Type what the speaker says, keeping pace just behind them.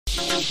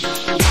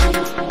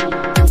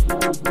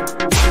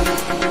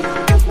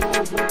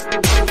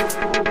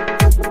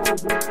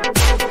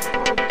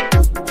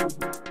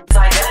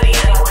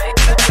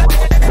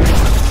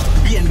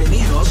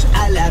Bienvenidos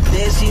a la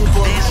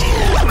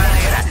Desinformación,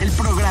 el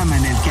programa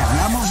en el que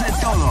hablamos de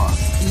todo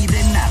y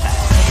de nada.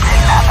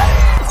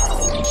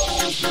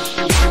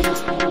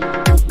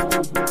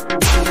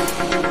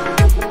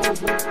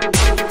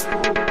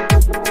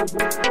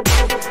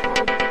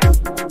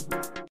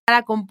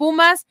 Con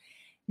Pumas,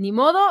 ni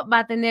modo, va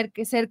a tener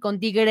que ser con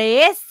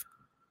Tigres.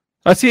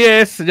 Así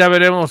es, ya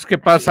veremos qué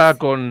pasa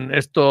con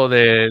esto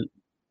de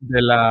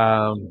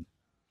la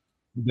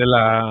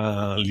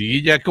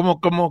liguilla.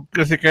 ¿Cómo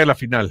que se cae la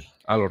final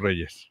a los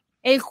Reyes?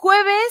 El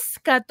jueves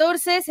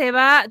 14 se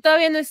va,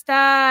 todavía no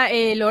está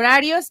el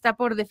horario, está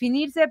por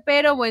definirse,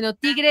 pero bueno,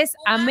 Tigres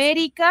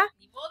América,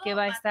 que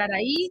va a estar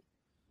ahí,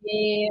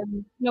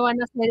 lo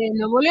van a hacer en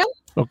Nuevo León.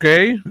 Ok.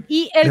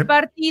 Y el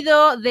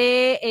partido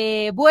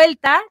de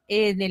vuelta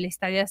en el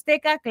Estadio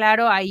Azteca,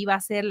 claro, ahí va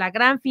a ser la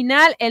gran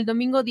final, el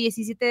domingo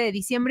 17 de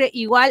diciembre,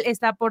 igual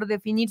está por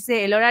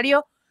definirse el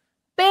horario,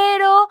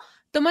 pero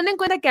tomando en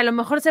cuenta que a lo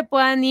mejor se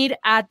puedan ir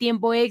a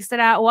tiempo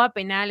extra o a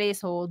penales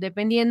o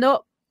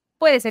dependiendo,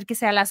 puede ser que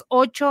sea a las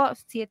 8,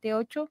 7,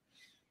 8,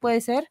 puede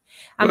ser,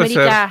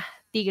 América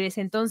Tigres,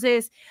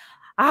 entonces,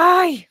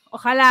 ay,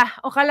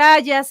 ojalá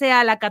ya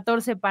sea la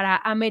 14 para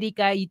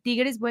América y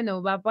Tigres,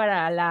 bueno, va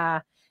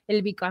para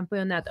el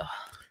bicampeonato.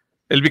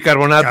 El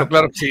bicarbonato,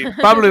 claro que sí.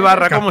 Pablo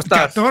Ibarra, ¿cómo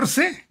estás?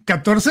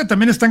 14,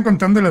 también están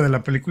contando la de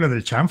la película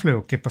del chanfle,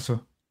 ¿o qué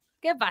pasó?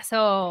 ¿Qué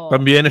pasó?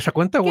 También esa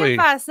cuenta, güey. ¿Qué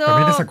pasó?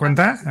 ¿También esa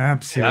cuenta? Ah,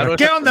 pues sí. Claro,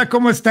 ¿Qué onda?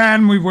 ¿Cómo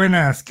están? Muy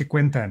buenas. ¿Qué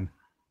cuentan?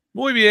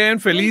 Muy bien,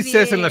 felices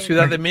Muy bien. en la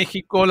Ciudad de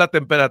México, la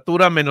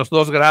temperatura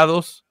 -2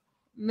 grados.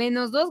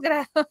 -2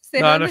 grados.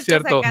 No es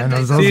cierto.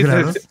 -2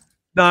 grados.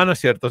 No es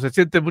cierto. Se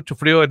siente mucho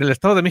frío. En el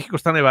Estado de México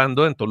está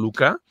nevando, en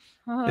Toluca.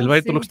 El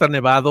Valle de Toluca está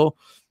nevado.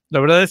 La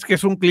verdad es que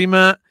es un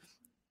clima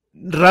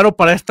raro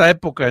para esta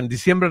época. En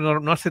diciembre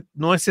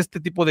no es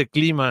este tipo de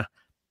clima.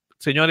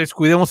 Señores,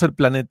 cuidemos el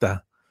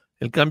planeta.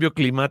 El cambio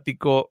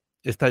climático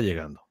está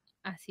llegando.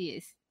 Así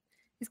es.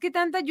 Es que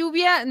tanta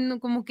lluvia,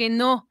 como que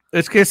no.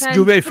 Es que es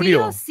lluvia y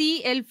frío.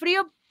 Sí, el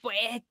frío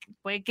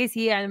puede que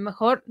sí, a lo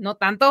mejor no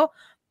tanto,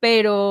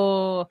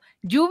 pero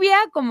lluvia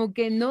como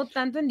que no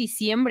tanto en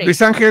diciembre.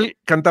 Luis Ángel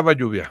cantaba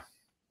lluvia.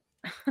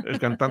 El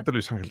cantante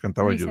Luis Ángel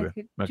cantaba Luis lluvia.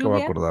 Ángel, Me acabo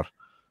de ¿lluvia? acordar.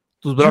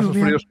 Tus brazos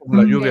fríos como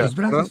la lluvia. Tus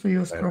brazos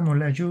fríos como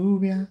la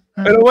lluvia.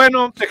 Pero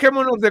bueno,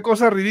 dejémonos de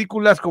cosas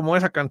ridículas como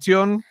esa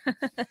canción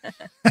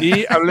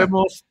y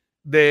hablemos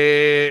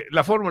de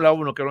la Fórmula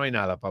 1, que no hay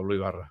nada, Pablo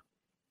Ibarra.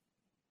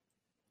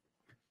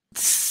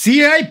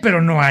 Sí hay,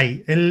 pero no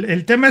hay.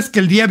 El tema es que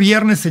el día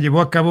viernes se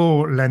llevó a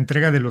cabo la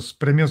entrega de los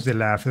premios de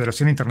la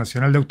Federación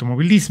Internacional de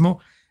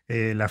Automovilismo,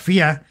 la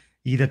FIA,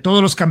 y de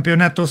todos los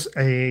campeonatos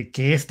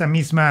que esta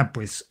misma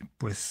pues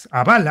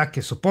avala,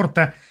 que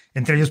soporta,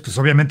 entre ellos pues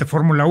obviamente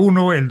Fórmula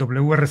 1, el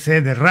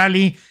WRC de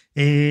Rally,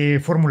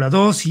 Fórmula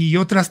 2 y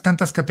otras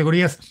tantas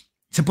categorías.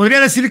 Se podría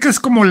decir que es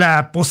como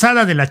la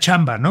posada de la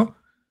chamba, ¿no?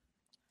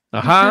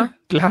 Ajá,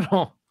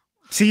 claro.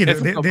 Sí,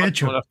 de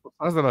hecho. Las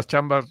posadas de las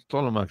chambas,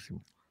 todo lo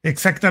máximo.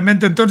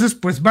 Exactamente, entonces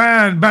pues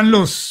van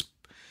los,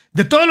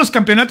 de todos los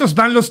campeonatos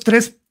van los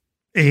tres,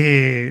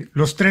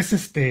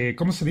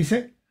 ¿cómo se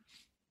dice?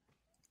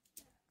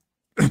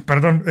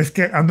 Perdón, es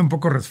que ando un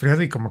poco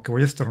resfriado y como que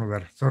voy a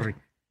estornudar, sorry.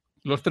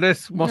 Los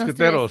tres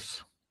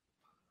mosqueteros.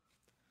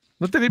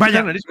 No te limpies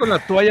la nariz con la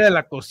toalla de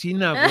la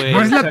cocina, güey.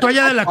 No es la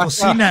toalla de la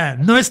cocina,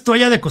 no es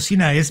toalla de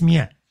cocina, es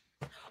mía.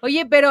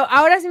 Oye, pero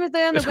ahora sí me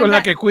estoy dando cuenta. Es con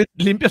la que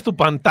limpias tu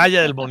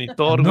pantalla del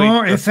monitor, güey.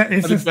 No, esa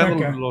está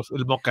acá.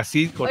 El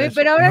mocasín con Oye, eso.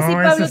 pero ahora sí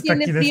Pablo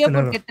tiene frío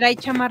porque lado. trae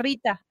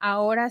chamarrita.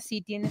 Ahora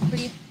sí tiene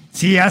frío.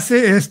 Sí,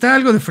 está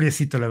algo de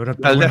friecito, la verdad.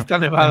 La aldea está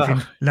nevada. En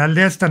fin, la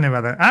aldea está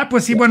nevada. Ah,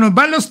 pues sí, bueno,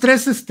 van los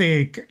tres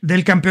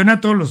del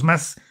campeonato, los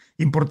más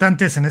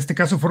importantes, en este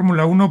caso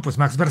Fórmula 1, pues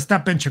Max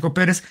Verstappen, Checo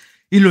Pérez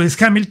y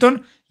Lewis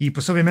Hamilton, y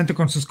pues obviamente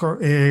con sus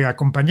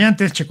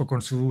acompañantes, Checo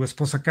con su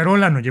esposa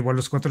Carola, no llevó a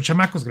los 4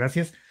 chamacos,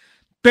 gracias.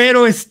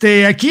 Pero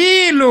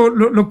aquí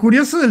lo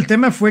curioso del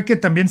tema fue que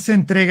también se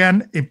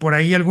entregan por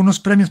ahí algunos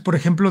premios, por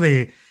ejemplo,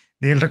 del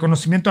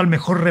reconocimiento al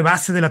mejor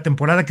rebase de la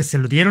temporada, que se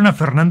lo dieron a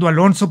Fernando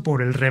Alonso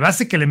por el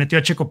rebase que le metió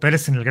a Checo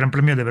Pérez en el Gran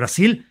Premio de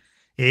Brasil.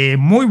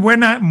 Muy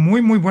buena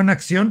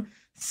acción.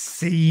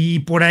 Sí,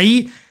 por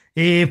ahí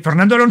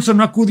Fernando Alonso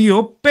no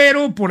acudió,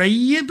 pero por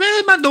ahí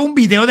mandó un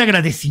video de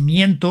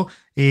agradecimiento,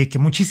 que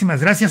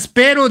muchísimas gracias,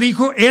 pero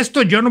dijo,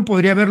 esto yo no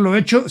podría haberlo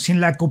hecho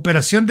sin la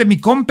cooperación de mi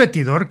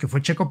competidor, que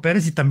fue Checo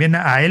Pérez, y también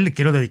a él le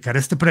quiero dedicar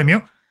este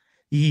premio,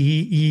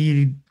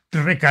 y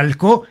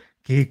recalcó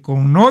que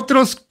con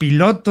otros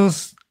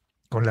pilotos,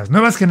 con las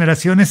nuevas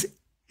generaciones,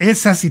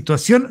 esa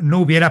situación no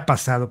hubiera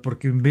pasado,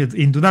 porque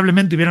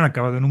indudablemente hubieran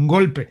acabado en un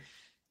golpe.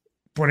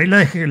 Por ahí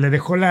le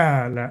dejó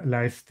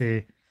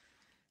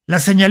la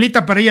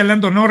señalita para ella a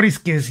Lando Norris,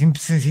 que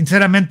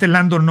sinceramente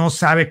Lando no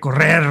sabe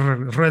correr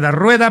rueda a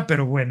rueda,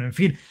 pero bueno, en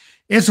fin,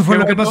 eso fue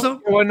lo que pasó.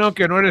 Qué bueno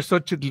que no eres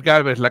Xochitl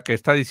Gálvez la que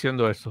está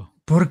diciendo eso.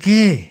 ¿Por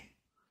qué?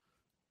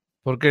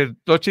 Porque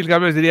Xochitl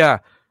Gálvez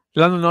diría,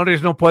 Lando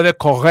Norris no puede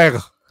correr.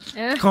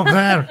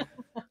 Correr.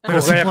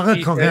 Pero sí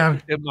puedo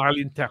correr. Te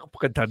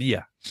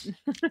malinterpretaría.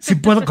 Sí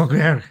puedo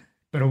correr.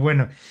 Pero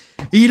bueno.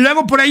 Y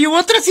luego por ahí hubo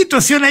otra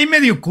situación ahí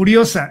medio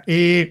curiosa.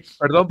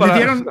 Perdón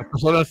para las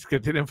personas que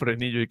tienen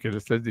frenillo y que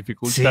les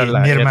dificulta sí, la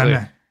mi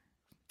hermana.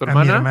 ¿Tu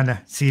hermana? A mi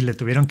hermana, sí, le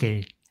tuvieron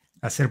que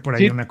hacer por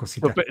ahí una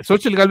cosita.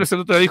 Xochitl Gálvez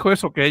el otro día dijo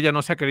eso, que ella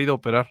no se ha querido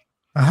operar.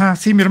 Ajá,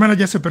 sí, mi hermana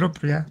ya se operó,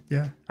 pero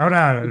ya.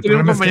 Ahora el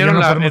problema es que ya no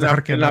podemos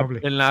dejar que hable.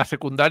 En la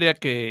secundaria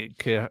que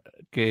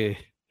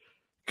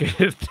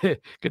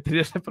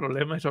tenía ese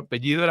problema, su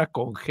apellido era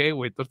con G,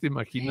 güey, ¿tú te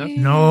imaginas?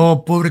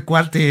 No, pobre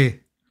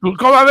cuate.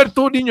 ¿Cómo va a ver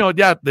tú, niño?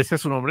 Ya, decía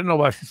su nombre, no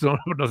va a decir su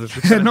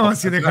nombre. No,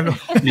 así déjalo.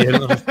 Y él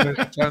nos está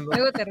escuchando.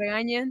 Luego te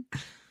regañan.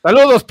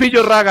 Saludos,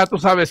 Pillo Raga, tú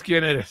sabes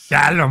quién eres.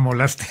 Ya lo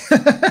molaste.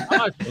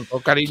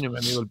 Con cariño, mi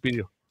amigo el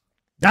Pillo.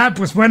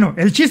 Pues bueno,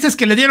 el chiste es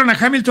que le dieron a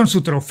Hamilton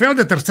su trofeo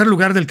de tercer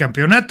lugar del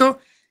campeonato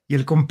y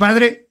el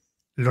compadre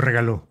lo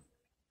regaló.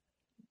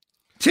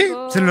 Sí,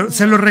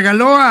 se lo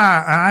regaló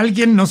a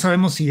alguien, no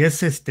sabemos si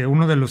es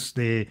uno de los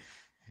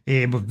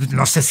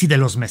no sé si de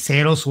los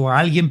meseros o a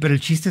alguien, pero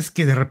el chiste es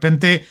que de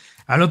repente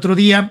al otro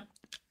día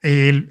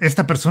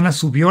esta persona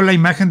subió la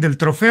imagen del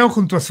trofeo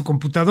junto a su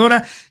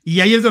computadora y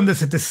ahí es donde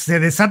se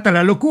desata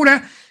la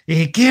locura.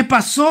 ¿Qué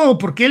pasó?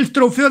 ¿Por qué el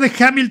trofeo de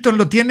Hamilton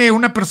lo tiene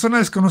una persona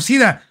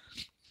desconocida?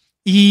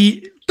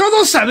 Y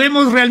todos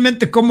sabemos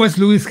realmente cómo es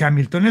Lewis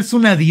Hamilton, es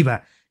una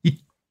diva.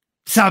 Y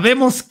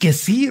sabemos que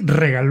sí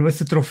regaló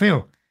ese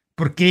trofeo,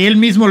 porque él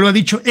mismo lo ha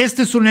dicho,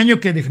 este es un año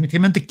que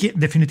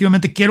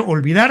definitivamente quiero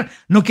olvidar,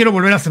 no quiero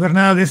volver a saber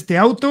nada de este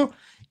auto.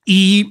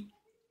 Y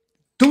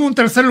tuvo un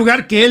tercer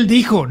lugar que él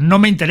dijo, no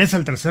me interesa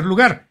el tercer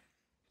lugar.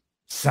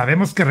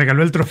 Sabemos que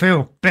regaló el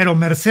trofeo, pero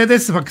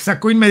Mercedes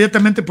sacó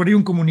inmediatamente por ahí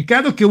un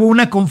comunicado que hubo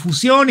una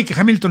confusión y que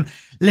Hamilton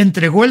le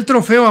entregó el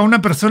trofeo a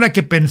una persona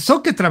que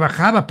pensó que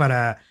trabajaba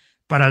para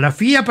la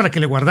FIA para que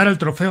le guardara el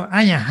trofeo.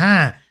 ¡Ay,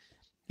 ajá!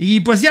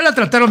 Y pues ya la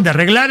trataron de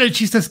arreglar. El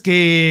chiste es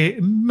que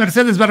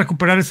Mercedes va a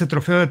recuperar ese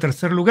trofeo de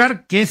tercer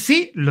lugar, que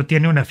sí lo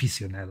tiene un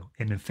aficionado,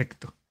 en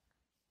efecto.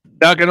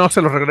 Ya que no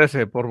se lo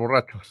regrese por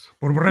borrachos.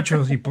 Por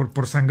borrachos y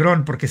por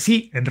sangrón, porque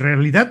sí, en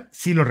realidad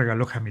sí lo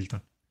regaló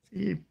Hamilton.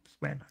 Y pues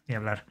bueno,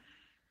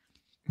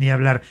 ni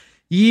hablar.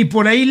 Y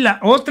por ahí la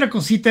otra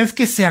cosita es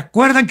que se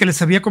acuerdan que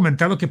les había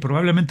comentado que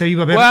probablemente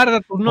iba a haber. Guarda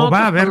tus notas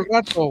va a haber. Al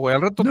rato, güey.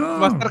 Al rato No.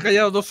 va a estar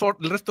callado 2 horas,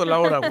 el resto de la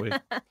hora, güey.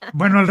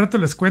 Bueno, al rato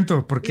les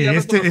cuento, porque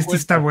este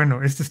está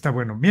bueno, este está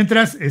bueno.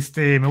 Mientras,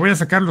 me voy a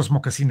sacar los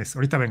mocasines.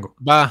 Ahorita vengo.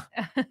 Va,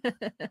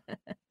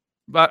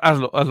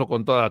 hazlo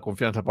con toda la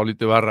confianza,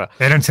 Pablito Ibarra.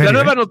 Era en serio,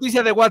 La nueva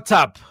noticia de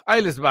WhatsApp.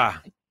 Ahí les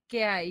va.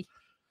 ¿Qué hay?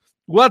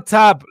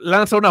 WhatsApp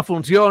lanza una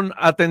función.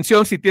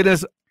 Atención si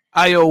tienes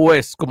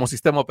iOS como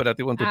sistema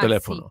operativo en tu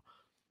teléfono. Sí.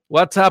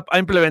 WhatsApp ha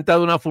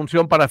implementado una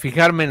función para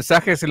fijar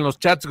mensajes en los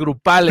chats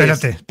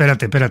grupales.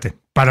 Espérate.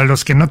 Para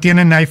los que no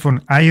tienen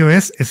iPhone,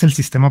 iOS es el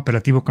sistema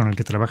operativo con el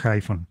que trabaja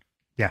iPhone.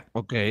 Ya.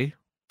 Ok.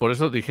 Por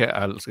eso dije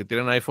a los que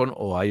tienen iPhone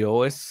o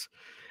iOS.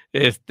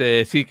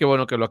 Sí, qué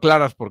bueno que lo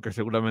aclaras porque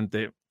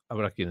seguramente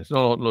habrá quienes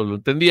no lo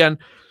entendían.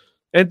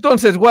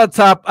 Entonces,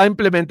 WhatsApp ha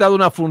implementado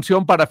una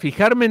función para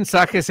fijar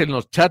mensajes en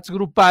los chats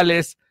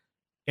grupales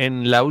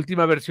en la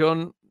última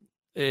versión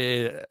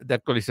de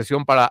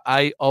actualización para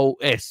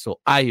iOS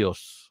o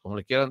iOS, como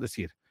le quieran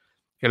decir,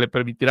 que le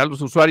permitirá a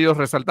los usuarios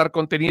resaltar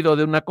contenido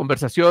de una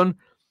conversación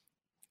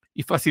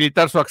y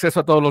facilitar su acceso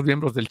a todos los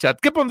miembros del chat.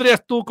 ¿Qué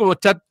pondrías tú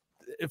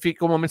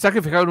como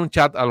mensaje fijado en un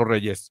chat a los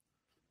Reyes?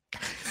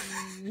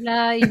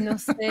 Ay, no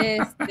sé,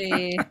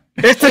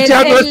 Este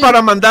chat no es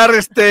para mandar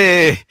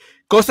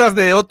cosas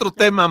de otro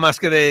tema más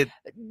que de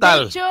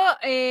tal. De hecho,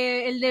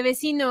 el de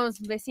vecinos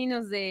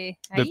de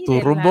ahí, ¿De tu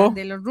rumbo?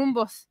 De los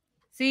rumbos.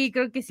 Sí,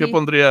 creo que sí. ¿Qué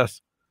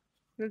pondrías?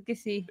 Creo que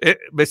sí.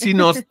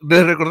 Vecinos,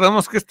 les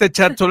recordamos que este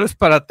chat solo es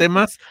para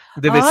temas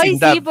de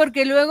vecindad. Ay, sí,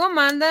 porque luego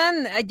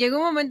llegó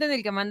un momento en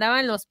el que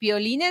mandaban los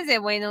piolines de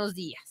buenos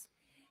días.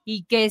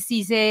 Y que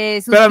si se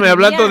Espérame,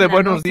 hablando de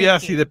buenos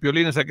días y de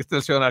piolines, aquí está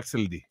el señor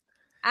Axel D.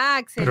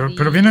 Axel D.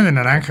 Pero viene de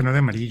naranja, no de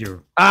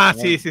amarillo.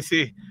 Sí.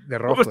 De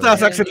rojo. ¿Cómo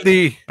estás, Axel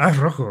D? Es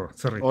rojo,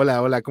 sorry.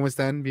 Hola, ¿cómo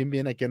están?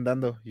 Bien, aquí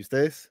andando. ¿Y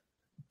ustedes?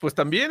 Pues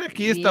también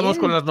aquí estamos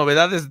con las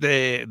novedades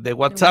de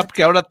WhatsApp,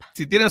 que ahora,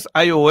 si tienes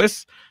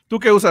iOS, ¿tú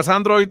qué usas,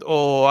 Android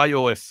o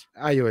iOS?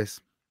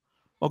 iOS.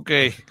 Ok.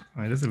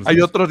 ¿Hay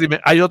otros? Dime,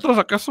 ¿hay otros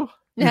acaso?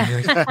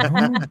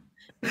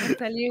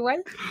 ¿Salió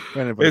igual?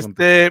 Bueno,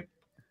 te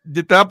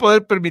va a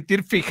poder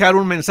permitir fijar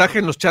un mensaje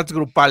en los chats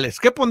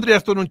grupales. ¿Qué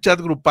pondrías tú en un chat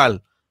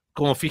grupal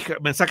como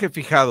mensaje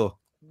fijado?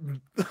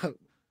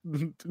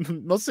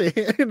 No sé,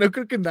 no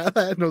creo que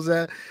nada,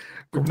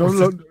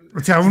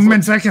 un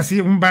mensaje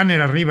así, un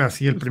banner arriba,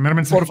 así, el primer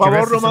mensaje. Por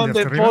favor, no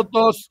manden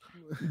fotos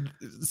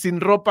sin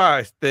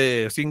ropa,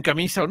 sin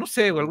camisa, o no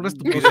sé, o alguna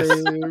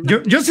estupidez.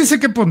 Yo sí sé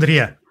qué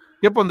pondría.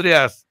 ¿Qué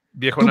pondrías,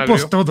 viejo Grupos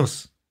nagrio?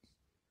 Todos.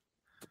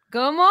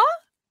 ¿Cómo?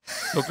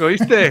 Lo que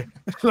oíste.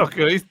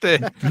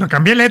 No,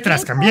 cambié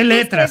letras.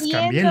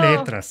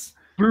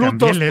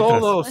 Plutos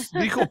todos,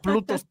 dijo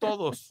Plutos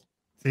todos.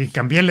 Sí,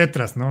 cambié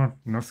letras, no.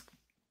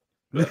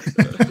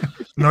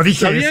 No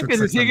dije ¿Sabían eso. que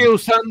se sigue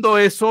usando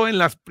eso en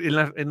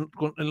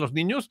los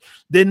niños?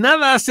 De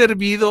nada ha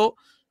servido.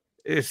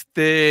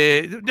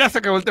 Ya se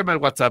acabó el tema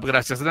del WhatsApp,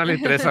 gracias. No le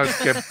interesa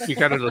que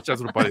fijar en los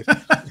chats grupales.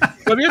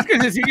 ¿Sabías que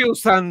se sigue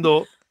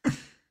usando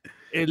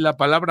la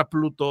palabra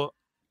Pluto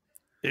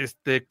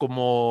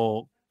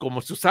como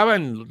se usaba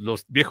en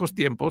los viejos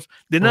tiempos?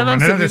 De ¿De nada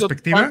manera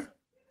despectiva?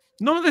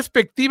 No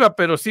despectiva,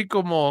 pero sí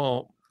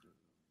como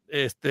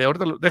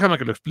ahorita déjame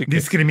que lo explique.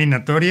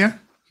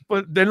 ¿Discriminatoria?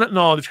 Pues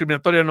no,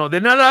 discriminatoria no.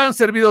 De nada han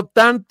servido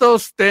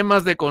tantos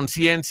temas de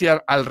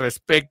conciencia al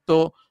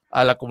respecto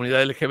a la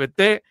comunidad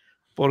LGBT,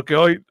 porque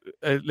hoy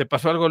le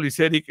pasó algo a Luis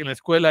Eric en la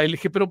escuela y le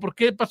dije, ¿pero por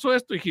qué pasó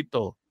esto,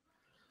 hijito?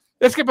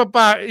 Es que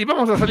papá,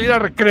 íbamos a salir a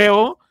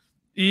recreo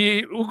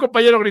y un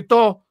compañero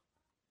gritó,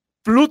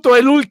 Pluto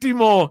el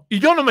último, y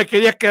yo no me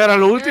quería quedar a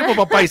lo último,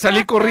 papá, y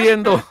salí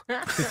corriendo.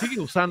 Se sigue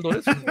usando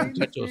eso,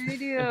 muchachos, en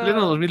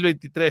pleno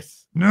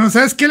 2023. No,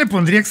 ¿sabes qué le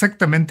pondría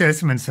exactamente a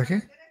ese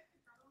mensaje?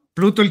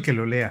 Pluto el que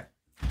lo lea.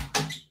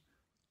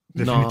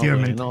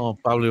 Definitivamente. No,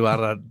 Pablo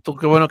Ibarra, tú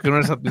qué bueno que no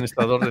eres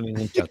administrador de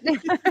ningún chat.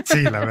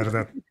 Sí, la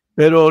verdad.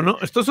 Pero no,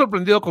 estoy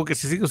sorprendido con que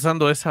se sigue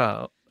usando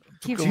esa.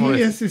 Sí,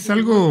 es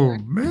algo...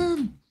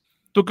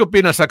 ¿Tú qué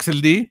opinas,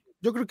 Axel D?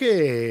 Yo creo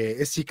que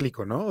es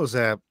cíclico, ¿no? O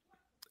sea,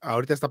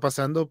 ahorita está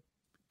pasando,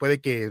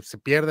 puede que se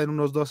pierda en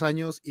unos 2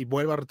 años y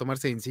vuelva a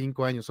retomarse en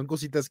 5 años. Son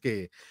cositas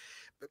que...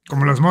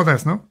 Como las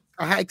modas, ¿no?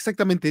 Ajá,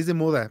 exactamente, es de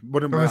moda.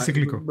 Bueno, todo es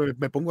cíclico.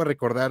 Me pongo a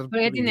recordar...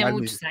 Pero ya tiene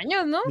muchos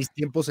años, ¿no? Mis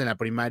tiempos en la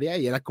primaria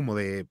y era como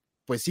de,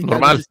 pues sí,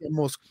 normal.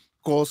 Decíamos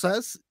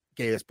cosas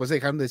que después se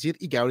dejaron de decir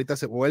y que ahorita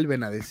se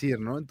vuelven a decir,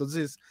 ¿no?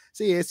 Entonces,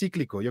 sí, es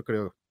cíclico, yo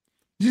creo.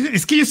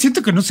 Es que yo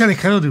siento que no se ha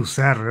dejado de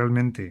usar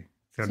realmente.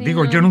 O sea, Sí,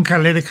 digo, no. yo nunca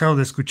le he dejado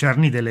de escuchar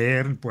ni de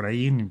leer por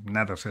ahí, ni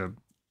nada. O sea,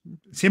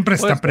 siempre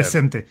está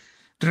presente.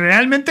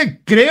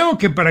 Realmente creo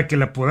que para que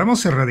la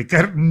podamos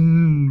erradicar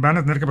van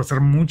a tener que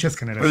pasar muchas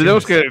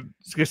generaciones. Tendríamos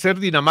que ser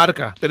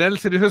Dinamarca, tener el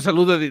servicio de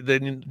salud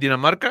de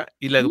Dinamarca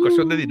y la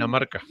educación de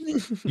Dinamarca.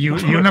 Y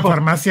una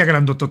farmacia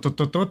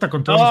grandotototota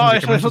con todos los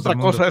medicamentos. No, eso es otra del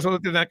mundo. cosa, eso no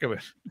tiene nada que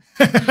ver.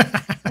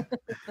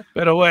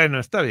 Pero bueno,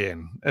 está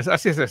bien.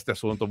 Así es este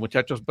asunto,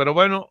 muchachos. Pero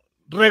bueno,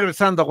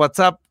 regresando a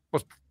WhatsApp,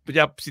 pues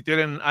ya si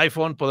tienen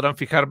iPhone podrán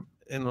fijar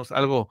en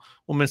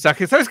un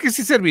mensaje. ¿Sabes qué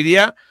sí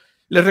serviría?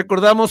 Les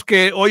recordamos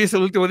que hoy es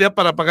el último día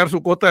para pagar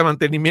su cuota de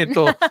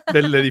mantenimiento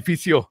del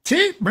edificio. Sí,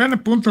 buen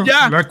punto.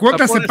 Ya, la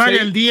cuota se paga ahí.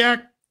 el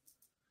día.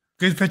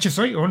 ¿Qué fecha es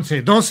hoy?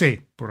 11,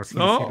 12, por así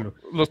decirlo.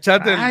 Los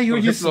chats Hoy por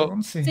es ejemplo,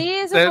 11. Sí,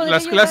 eso de podría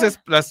las ayudar.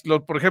 clases,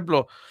 por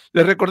ejemplo,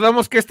 les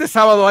recordamos que este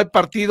sábado hay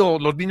partido,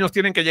 los niños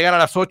tienen que llegar a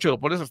las 8, lo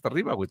pones hasta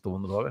arriba, güey, todo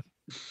el mundo lo va a ver.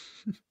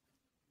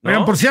 ¿No?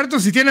 Oigan, por cierto,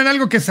 si tienen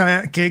algo que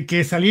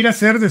salir a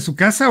hacer de su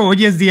casa,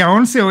 hoy es día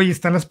 11, hoy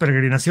están las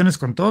peregrinaciones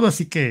con todo,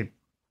 así que...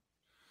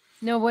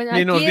 No, bueno,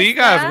 Ni nos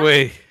digas,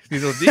 güey. Ni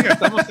nos digas,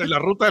 estamos en la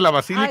ruta de la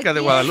Basílica de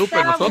Guadalupe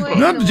está, nosotros.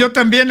 bueno. No, pues yo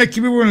también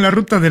aquí vivo en la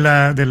ruta de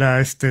la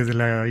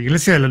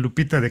iglesia de la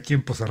Lupita de aquí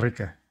en Poza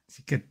Rica.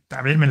 Así que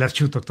también me las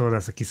chuto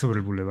todas aquí sobre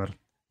el bulevar.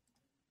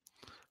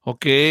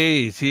 Ok,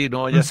 sí,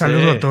 no, ya Un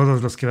saludo sé. a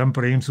todos los que van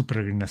por ahí en su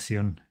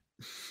peregrinación.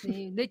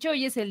 Sí, de hecho,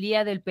 hoy es el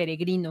día del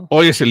peregrino.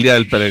 Hoy es el día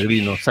del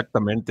peregrino,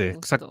 exactamente,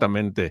 Justo.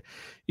 exactamente.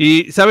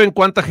 ¿Y saben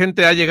cuánta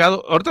gente ha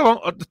llegado? Ahorita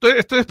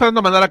estoy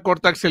esperando a mandar a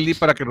corta Axel Lee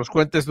para que nos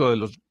cuentes lo de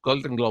los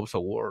Golden Globes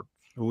Awards.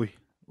 Uy.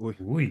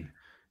 Porque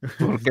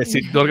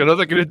no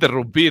te quiero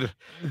interrumpir.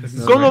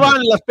 No, ¿Cómo no.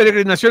 van las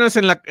peregrinaciones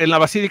en la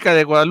Basílica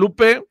de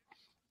Guadalupe?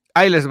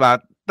 Ahí les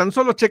va. Tan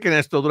solo chequen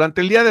esto.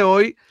 Durante el día de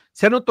hoy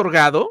se han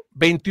otorgado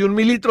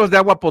 21,000 litros de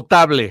agua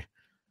potable.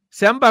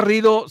 Se han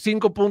barrido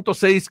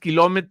 5.6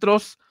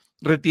 kilómetros,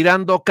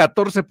 retirando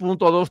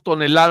 14.2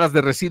 toneladas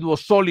de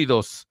residuos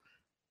sólidos,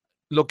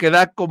 lo que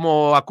da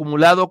como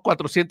acumulado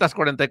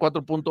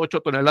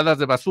 444.8 toneladas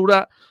de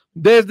basura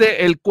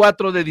desde el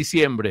 4 de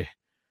diciembre.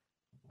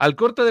 Al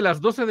corte de las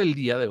 12 del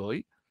día de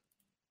hoy,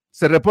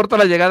 se reporta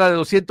la llegada de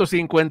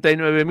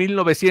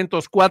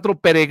 259,904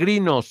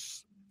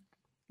 peregrinos,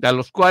 a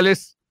los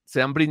cuales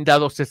se han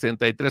brindado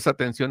 63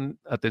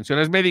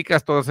 atenciones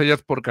médicas, todas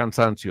ellas por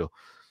cansancio,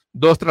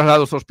 2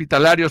 traslados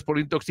hospitalarios por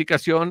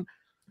intoxicación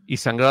y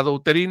sangrado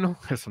uterino,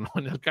 eso no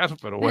viene al caso,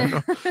 pero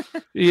bueno,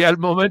 y al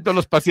momento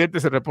los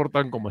pacientes se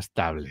reportan como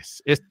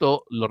estables.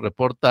 Esto lo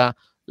reporta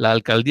la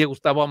alcaldía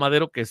Gustavo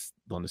Amadero, que es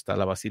donde está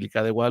la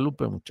Basílica de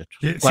Guadalupe, muchachos.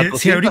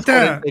 Si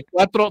ahorita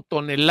 444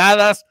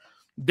 toneladas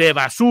de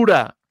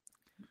basura.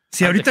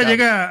 Si ahorita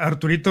llega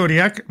Arturito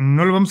Oriac,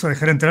 no lo vamos a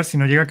dejar entrar si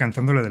no llega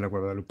cantando la de la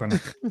Guadalupana.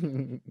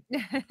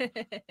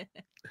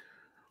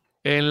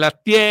 En la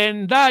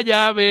tienda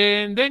ya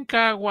venden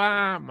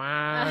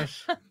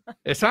caguamas.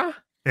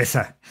 ¿Esa?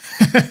 Esa.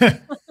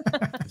 Esa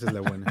es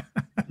la buena.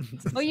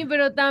 Oye,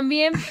 pero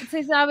también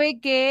se sabe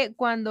que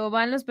cuando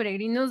van los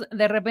peregrinos,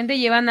 de repente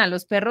llevan a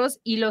los perros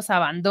y los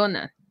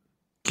abandonan.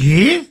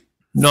 ¿Qué?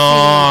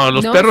 No, Sí,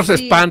 los no, perros se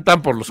sí.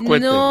 espantan por los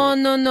cohetes.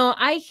 No.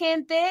 Hay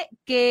gente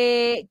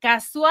que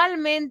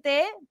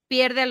casualmente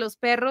pierde a los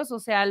perros, o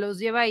sea, los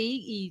lleva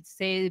ahí y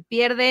se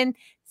pierden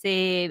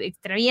se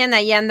extravían,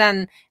 ahí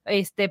andan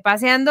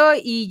paseando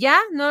y ya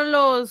no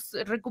los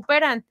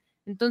recuperan.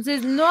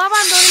 Entonces, no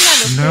abandonen a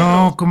los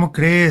No, ¿cómo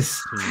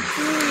crees?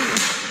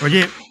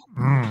 Oye,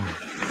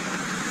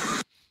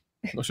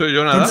 no soy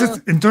yo nada.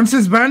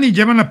 Entonces van y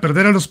llevan a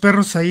perder a los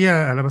perros ahí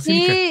a la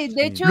basílica. Sí,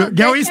 de hecho.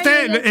 ¿Ya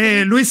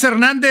oíste, Luis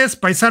Hernández,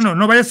 paisano?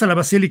 No vayas a la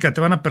basílica,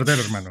 te van a perder,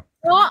 hermano.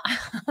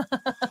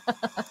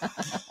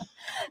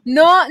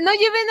 No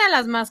lleven a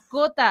las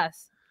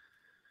mascotas.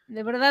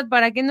 De verdad,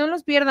 para que no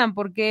los pierdan,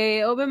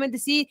 porque obviamente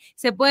sí,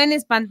 se pueden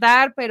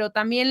espantar, pero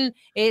también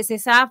se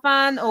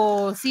zafan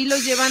o sí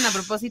los llevan a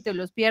propósito y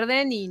los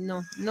pierden y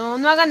no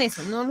hagan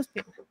eso, no los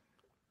pierdan.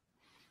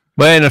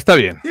 Bueno, está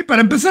bien. Y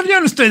para empezar, yo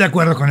no estoy de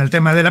acuerdo con el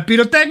tema de la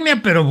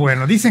pirotecnia, pero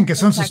bueno, dicen que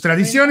son sus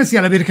tradiciones y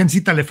a la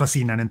Virgencita le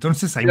fascinan,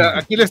 entonces ahí. Mira,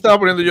 aquí le estaba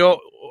poniendo yo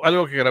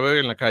algo que grabé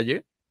en la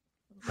calle,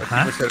 aquí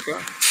muy cerca.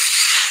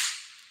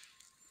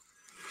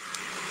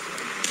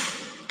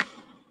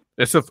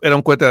 Eso era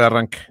un cohete de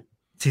arranque.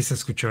 Sí, se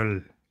escuchó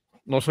el...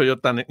 No soy yo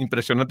tan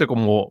impresionante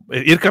como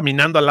ir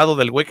caminando al lado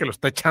del güey que lo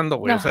está echando,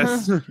 güey. O sea,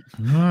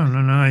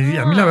 No. Y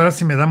a mí la verdad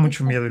sí me da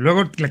mucho miedo. Y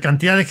luego la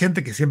cantidad de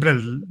gente que siempre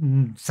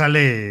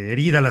sale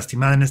herida,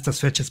 lastimada en estas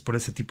fechas por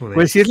ese tipo de...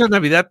 Pues si es la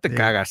Navidad te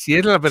cagas, si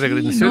es la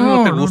peregrinación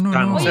no te gustan.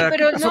 No. O sea, Oye,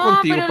 ¿qué pasó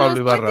contigo,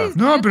 Pablo Ibarra?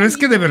 No, pero es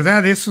que de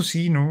verdad eso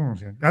sí, no. O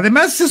sea,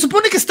 además, se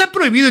supone que está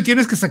prohibido y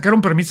tienes que sacar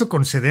un permiso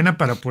con Sedena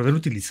para poder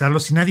utilizarlo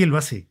si nadie lo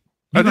hace.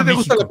 ¿A ti te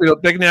gusta la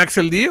pirotecnia,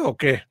 Axel D, o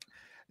qué?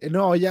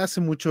 No, ya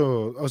hace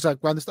mucho, o sea,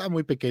 cuando estaba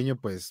muy pequeño,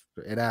 pues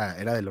era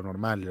de lo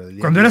normal.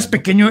 Cuando eras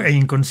pequeño e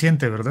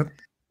inconsciente, ¿verdad?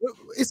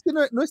 Es que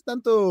no es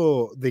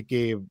tanto de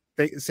que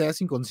seas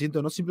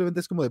inconsciente, ¿no? Simplemente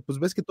es como de, pues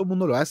ves que todo el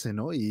mundo lo hace,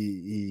 ¿no?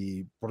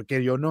 Y ¿por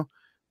qué yo no?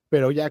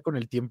 Pero ya con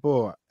el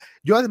tiempo,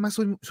 yo además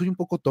soy un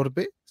poco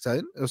torpe,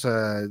 ¿saben? O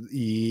sea,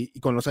 y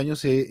con los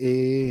años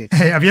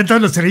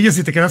avientas los cerillos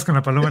y te quedas con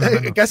la paloma en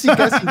la mano. Casi,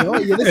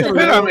 ¿no? Y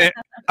Espérame,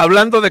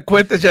 hablando de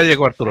cohetes, ya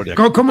llegó Arturo.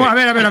 ¿Cómo? A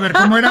ver,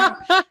 ¿cómo era?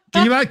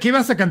 ¿Que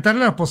ibas a cantar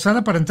la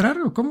posada para entrar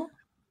o cómo?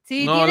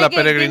 Sí, no, la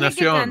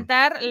peregrinación. Tiene que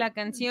cantar la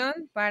canción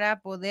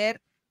para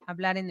poder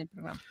hablar en el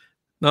programa.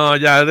 No,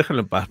 ya, déjalo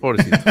en paz,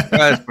 pobrecito.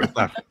 Va a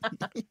despertar.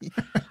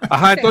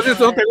 Ajá, entonces,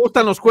 ¿no te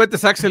gustan los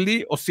cohetes, Axel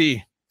D, o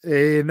sí?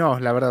 No,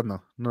 la verdad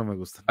no me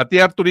gustan. ¿A ti,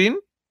 Arturín?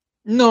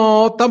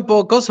 No,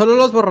 tampoco, solo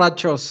los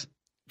borrachos.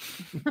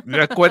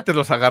 Ya cohetes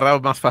los agarraba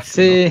más fácil.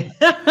 Sí.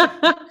 ¿No?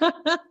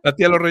 A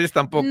ti, a los Reyes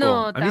tampoco.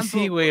 No, a mí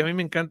sí, güey, a mí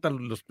me encanta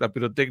la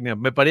pirotecnia.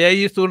 Me paré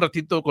ahí, estuve un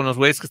ratito con los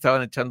güeyes que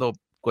estaban echando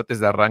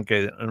cohetes de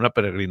arranque en una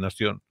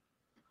peregrinación.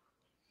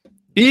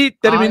 Y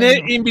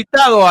terminé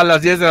invitado a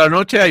las 10 de la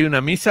noche, hay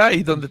una misa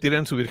y donde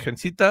tienen su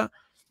virgencita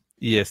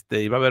y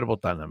va a haber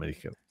botana, me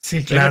dijeron.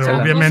 Sí, claro,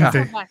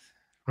 obviamente.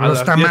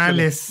 Los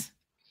tamales.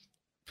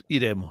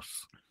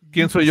 Iremos.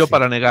 ¿Quién soy yo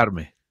para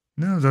negarme?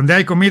 No, donde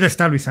hay comida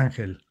está Luis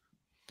Ángel.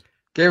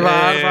 ¡Qué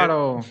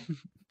bárbaro!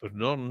 Pues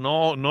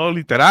no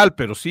literal,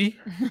 pero sí.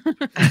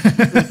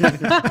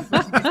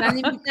 Están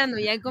invitando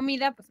y hay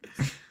comida, pues.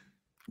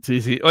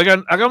 Sí.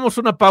 Oigan, hagamos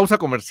una pausa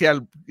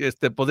comercial.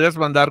 ¿Podrías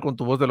mandar con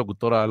tu voz de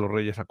locutora a los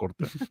Reyes a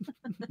corte?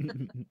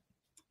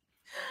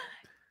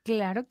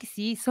 Claro que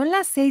sí, son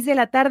las 6 de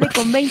la tarde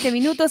con 20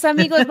 minutos,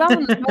 amigos,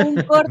 vámonos a un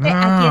corte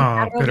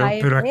aquí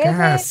en pero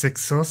acá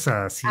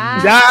sexosa, sí.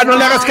 Ya, no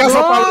le hagas caso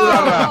a Pablo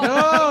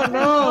Ibarra.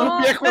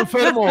 No, viejo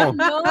enfermo.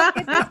 No,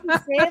 ¿qué te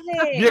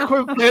sucede? Viejo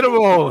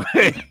enfermo.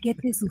 ¿Qué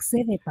te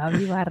sucede, Pablo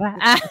Ibarra?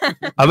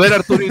 A ver,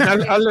 Arturín,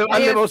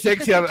 hazle voz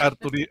sexy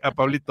a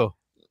Pablito.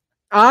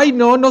 Ay,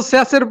 no sé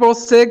hacer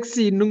voz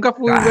sexy, nunca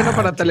fui buena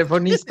para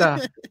telefonista.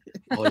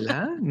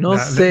 Hola, no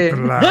sé.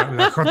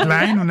 La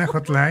hotline, una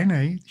hotline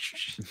ahí.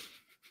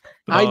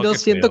 Ay, no,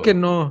 siento feo. Que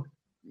no.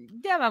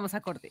 Ya vamos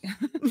a corte.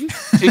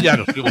 Sí, ya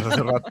nos fuimos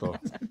hace rato.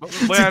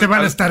 Sí, te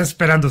van a estar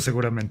esperando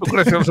seguramente. Tú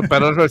crees que un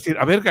superhéroe va a decir,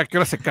 a ver, ¿a qué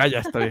hora se calla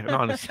esta vieja?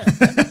 No.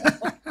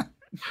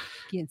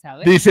 ¿Quién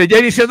sabe? Dice, ya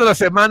iniciando la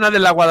semana de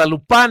la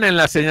Guadalupana en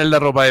la señal de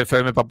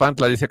 @FM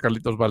Papantla, dice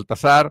Carlitos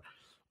Baltasar,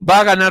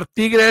 va a ganar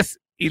Tigres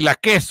y la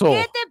queso.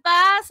 ¿Qué te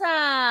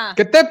pasa?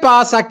 ¿Qué te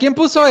pasa? ¿Quién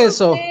puso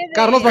eso?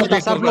 Carlos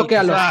Baltasar, Carlitos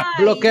bloquéalo.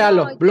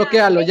 Baltasar.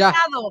 Bloquéalo ya.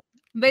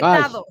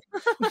 Vetado.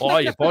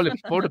 Oye, pobre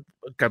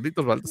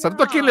Carlitos Baltasar.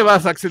 ¿Tú a quién le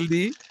vas, Axel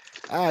D?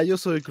 Yo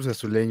soy Cruz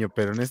Azuleño,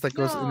 pero en esta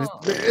cosa,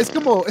 es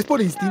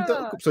por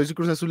instinto, soy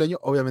Cruz Azuleño,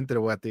 obviamente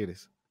le voy a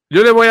Tigres.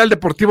 Yo le voy al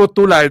Deportivo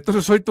Tula,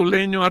 entonces soy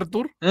tuleño,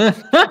 Artur.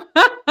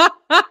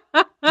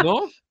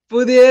 ¿No?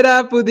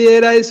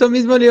 Pudiera, eso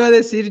mismo le iba a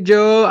decir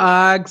yo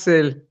a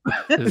Axel.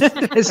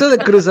 Eso de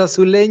Cruz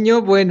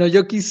Azuleño, bueno,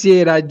 yo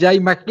quisiera, ya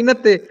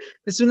imagínate,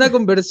 es una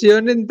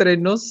conversión entre,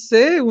 no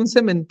sé, un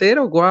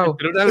cementero, guau.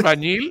 ¿Entre un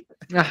albañil?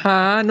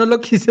 Ajá, no lo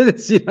quise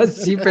decir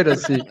así, pero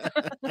sí.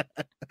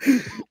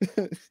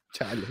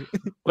 Chale.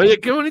 Oye,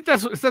 qué bonita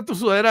está tu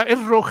sudadera, ¿es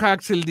roja,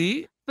 Axel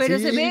D? Pero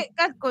Sí. se ve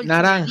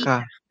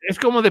Naranja. Es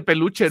como de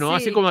peluche, ¿no?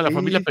 Sí. Así como de la Sí.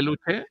 familia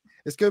peluche.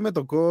 Es que hoy me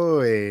tocó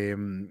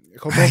home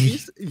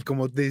office y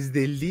como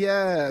desde el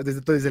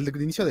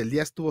inicio del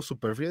día estuvo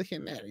súper frío, dije,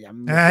 ya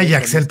me Ay, quedo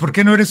con Axel, esto". ¿por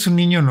qué no eres un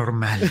niño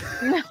normal?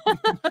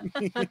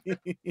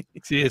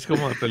 Sí, es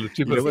como de Y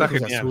peluchito, luego está el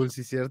Cruz genial. Azul,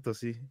 sí, cierto,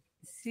 sí.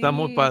 Está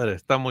muy Sí. padre,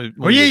 está muy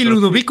Oye, bien. y Pero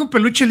sí, Ludovico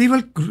Peluche le iba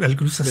al Cruz Le iba al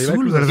Azul,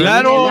 Cruz ¿verdad? Azul.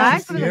 claro, ¿Le va al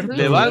Es Cruz cierto. Azul?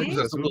 le va al Sí.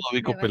 Cruz Azul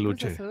Ludovico ¿Le va al Cruz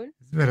Peluche. Azul?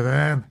 Es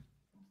verdad.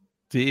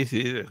 Sí,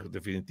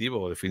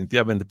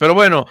 definitivamente. Pero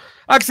bueno,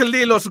 Axel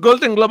D, los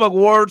Golden Globe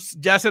Awards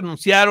ya se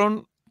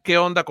anunciaron. ¿Qué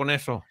onda con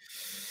eso?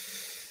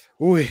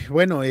 Uy,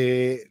 bueno,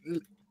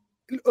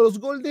 los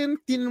Golden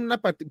tienen una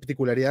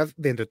particularidad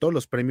de entre todos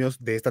los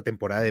premios de esta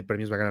temporada de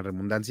premios valga la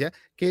redundancia,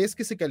 que es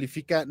que se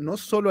califica no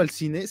solo al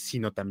cine,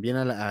 sino también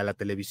a la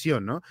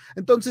televisión, ¿no?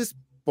 Entonces,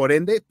 por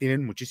ende,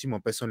 tienen muchísimo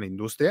peso en la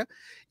industria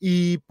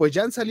y pues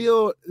ya han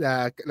salido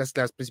las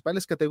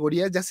principales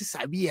categorías, ya se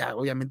sabía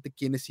obviamente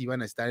quiénes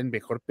iban a estar en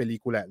mejor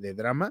película de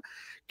drama,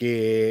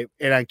 que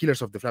eran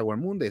Killers of the Flower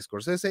Moon de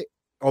Scorsese,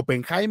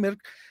 Oppenheimer,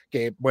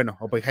 que bueno,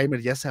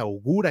 Oppenheimer ya se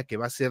augura que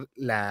va a ser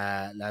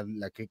la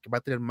que va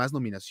a tener más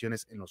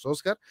nominaciones en los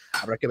Oscar,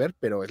 habrá que ver,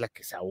 pero es la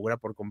que se augura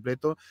por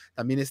completo.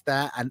 También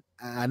está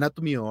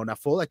Anatomy of a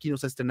Fall, aquí no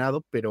se ha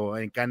estrenado, pero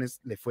en Cannes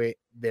le fue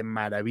de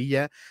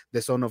maravilla.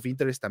 The Zone of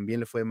Interest también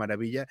le fue de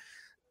maravilla.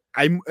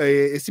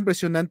 Es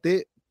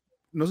impresionante.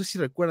 No sé si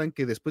recuerdan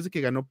que después de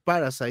que ganó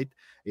Parasite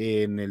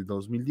en el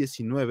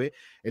 2019,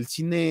 el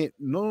cine,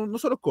 no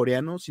solo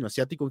coreano, sino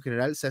asiático en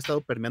general, se ha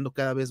estado permeando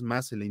cada vez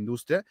más en la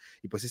industria,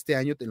 y pues este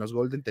año en los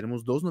Golden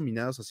tenemos 2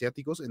 nominados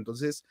asiáticos,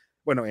 entonces,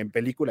 bueno, en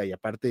película y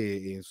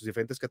aparte en sus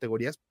diferentes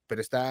categorías,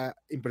 pero está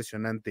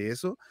impresionante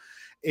eso.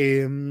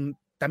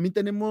 También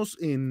tenemos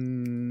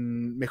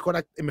en mejor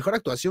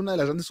actuación una de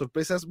las grandes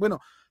sorpresas,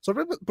 bueno,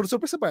 por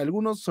sorpresa para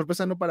algunos,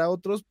 sorpresa no para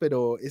otros,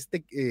 pero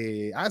se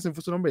me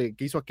fue su nombre,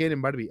 que hizo a Ken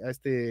en Barbie,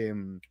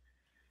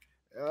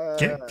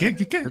 ¿Qué?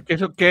 El que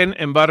hizo Ken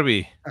en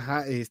Barbie.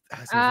 Ajá, se me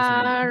fue su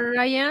nombre.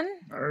 Ryan.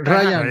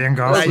 Ryan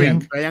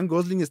Gosling. Ryan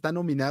Gosling está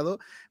nominado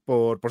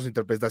por su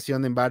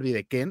interpretación en Barbie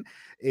de Ken.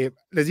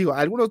 Les digo,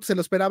 algunos se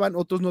lo esperaban,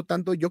 otros no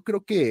tanto. Yo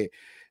creo que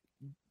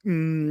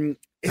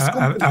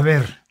A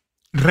ver,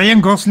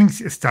 Ryan Gosling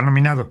está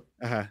nominado.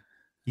 Ajá.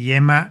 Y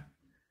Emma.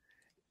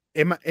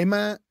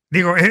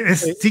 Digo,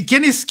 sí,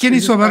 ¿quién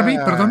hizo a Barbie?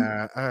 Perdón.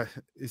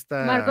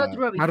 Margot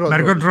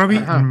Robbie.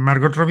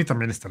 Margot Robbie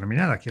también está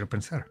nominada, quiero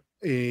pensar.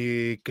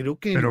 Creo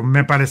que. Pero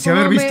me pareció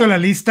haber visto la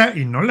lista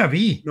y no la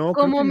vi. No,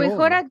 como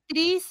mejor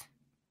actriz.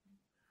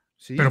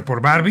 ¿Sí? ¿Pero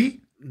por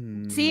Barbie?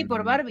 Sí,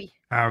 por Barbie.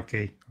 Ah, ok.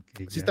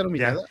 ¿Sí está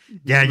nominada?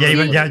 Ya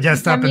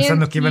estaba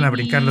pensando que iban a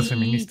brincar las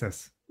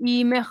feministas.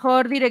 Y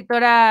mejor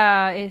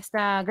directora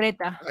está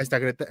Greta. Ahí está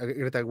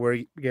Greta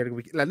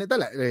Gerwig. La neta,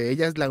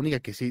 ella es la única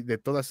que sí, de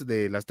todas,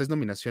 de las 3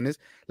 nominaciones,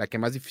 la que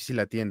más difícil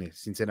la tiene,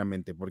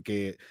 sinceramente,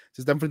 porque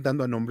se está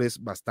enfrentando a nombres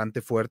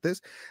bastante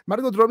fuertes.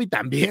 Margot Robbie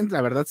también,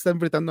 la verdad, se está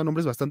enfrentando a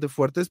nombres bastante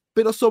fuertes,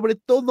 pero sobre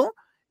todo,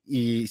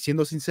 y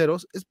siendo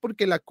sinceros, es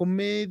porque la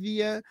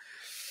comedia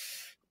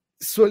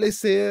suele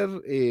ser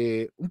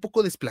un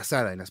poco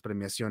desplazada en las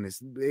premiaciones.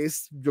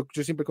 Yo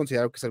siempre he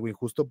considerado que es algo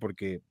injusto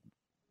porque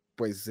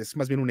pues es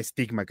más bien un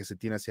estigma que se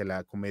tiene hacia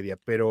la comedia,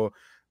 pero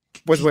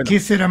pues bueno. ¿Qué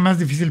será más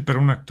difícil para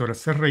un actor,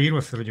 hacer reír o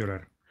hacer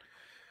llorar?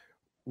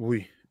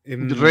 Uy.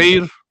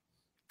 Reír.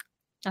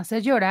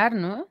 Hacer llorar,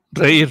 ¿no?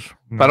 Reír.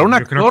 Para un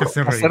actor,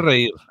 hacer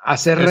reír.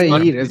 Hacer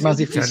reír es más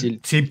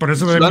difícil. Sí, por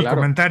eso veo mi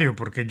comentario,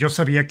 porque yo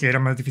sabía que era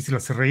más difícil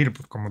hacer reír,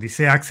 porque como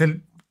dice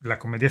Axel, la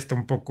comedia está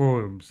un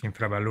poco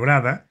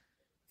infravalorada.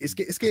 Es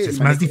que es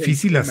más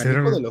difícil hacer. El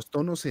manejo de los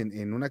tonos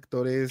en un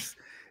actor es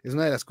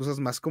una de las cosas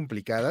más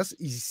complicadas,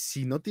 y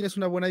si no tienes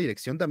una buena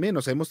dirección también,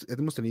 o sea,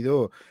 hemos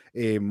tenido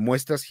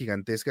muestras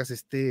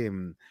gigantescas,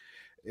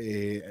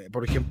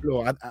 por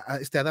ejemplo,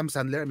 Adam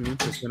Sandler a mí me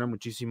impresiona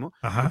muchísimo.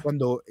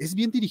 Cuando es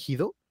bien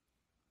dirigido,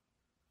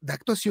 da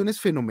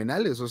actuaciones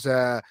fenomenales, o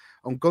sea,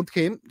 Uncut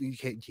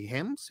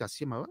Gems, así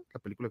se llamaba la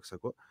película que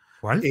sacó.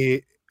 ¿Cuál?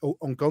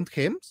 Uncut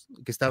Gems,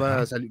 que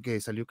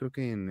salió creo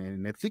que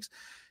en Netflix.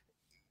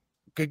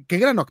 Qué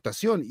gran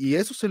actuación, y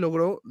eso se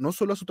logró no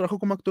solo a su trabajo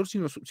como actor,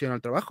 sino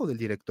al trabajo del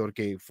director,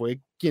 que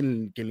fue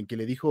quien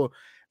le dijo,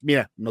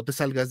 mira, no te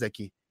salgas de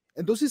aquí.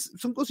 Entonces,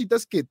 son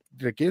cositas que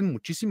requieren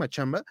muchísima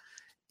chamba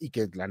y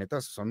que la neta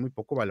son muy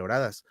poco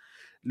valoradas.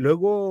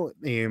 Luego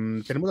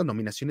tenemos las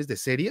nominaciones de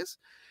series.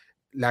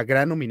 La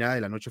gran nominada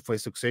de la noche fue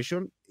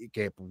Succession, y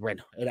que, pues,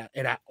 bueno,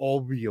 era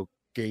obvio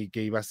que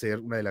iba a ser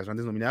una de las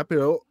grandes nominadas,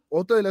 pero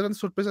otra de las grandes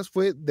sorpresas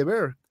fue The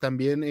Bear,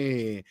 también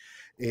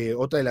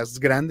otra de las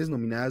grandes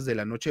nominadas de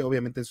la noche,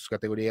 obviamente en sus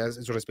categorías,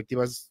 en sus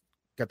respectivas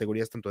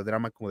categorías, tanto de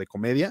drama como de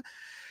comedia,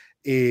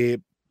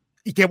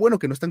 y qué bueno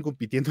que no están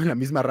compitiendo en la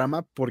misma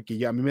rama,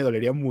 porque a mí me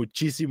dolería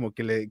muchísimo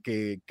que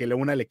la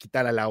una le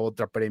quitara a la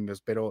otra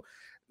premios, pero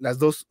las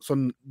dos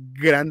son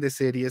grandes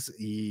series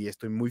y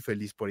estoy muy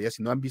feliz por ellas.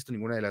 Si no han visto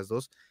ninguna de las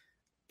dos,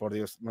 por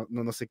Dios,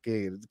 no sé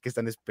qué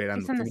están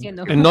esperando. ¿Qué están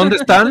haciendo? ¿En dónde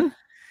están?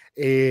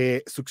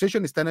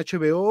 Succession está en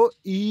HBO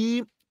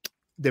y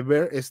The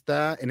Bear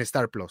está en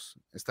Star Plus.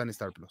 Está en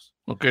Star Plus.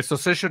 Ok,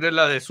 Succession es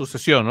la de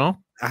sucesión,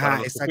 ¿no?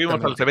 Ajá,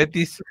 Fuimos al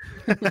Cebetis.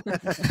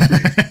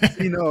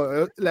 Sí,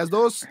 no, las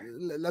dos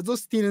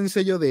tienen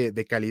sello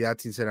de calidad,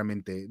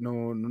 sinceramente.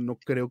 No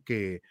creo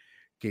que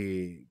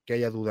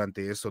haya duda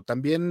ante eso.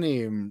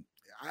 También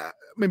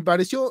me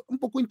pareció un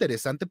poco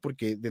interesante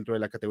porque dentro de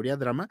la categoría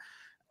drama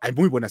hay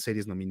muy buenas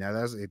series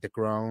nominadas, The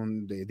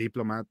Crown, The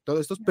Diplomat, todos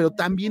estos, pero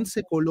también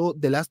se coló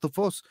The Last of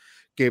Us,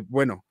 que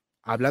bueno,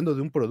 hablando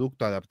de un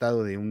producto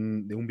adaptado de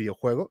un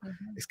videojuego,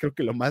 es creo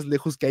que lo más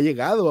lejos que ha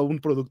llegado a un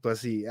producto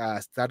así, a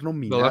estar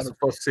nominado. The Last of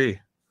Us, sí.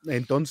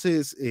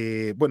 Entonces,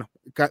 bueno,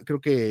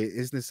 creo que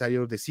es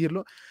necesario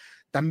decirlo.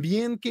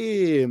 También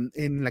que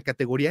en la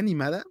categoría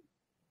animada,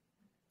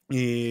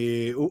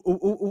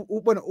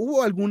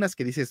 hubo algunas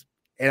que dices,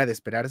 era de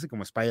esperarse,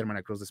 como Spider-Man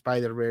Across the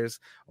Spider-Verse,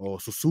 o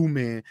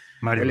Suzume,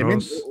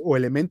 o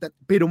Elemental,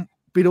 pero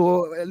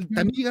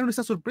también llegaron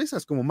estas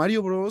sorpresas, como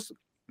Mario Bros.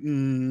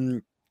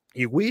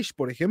 Y Wish,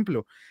 por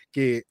ejemplo,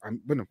 que,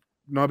 bueno,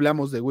 no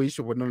hablamos de Wish,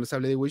 o bueno, no les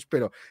hablé de Wish,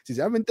 pero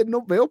sinceramente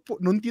no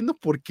entiendo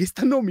por qué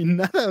está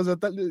nominada, o sea,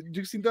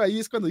 yo siento ahí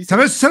es cuando dice...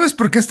 ¿Sabes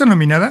por qué está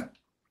nominada?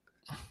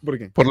 ¿Por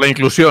qué? Por la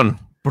inclusión.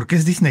 Porque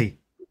es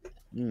Disney.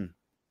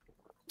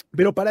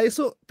 Pero para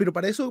eso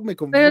me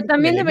Pero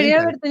también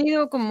debería haber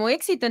tenido como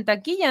éxito en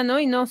taquilla, ¿no?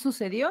 Y no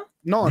sucedió.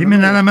 Dime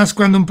nada más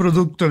cuando un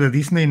producto de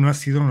Disney no ha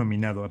sido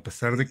nominado, a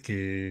pesar de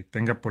que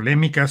tenga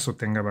polémicas o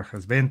tenga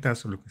bajas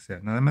ventas o lo que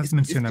sea. Nada más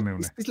mencióname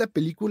una. Es que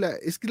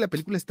la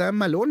película está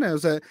malona, o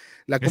sea,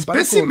 es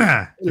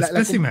pésima.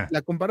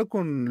 La comparo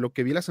con lo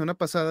que vi la semana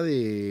pasada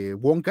de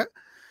Wonka.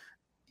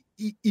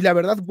 Y la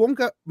verdad,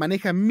 Wonka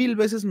maneja 1000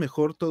 veces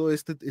mejor todo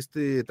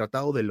este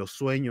tratado de los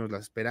sueños,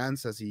 las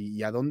esperanzas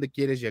y a dónde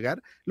quieres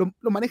llegar. Lo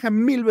maneja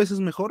 1000 veces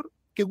mejor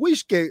que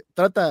Wish, que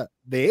trata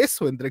de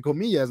eso, entre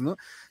comillas, ¿no?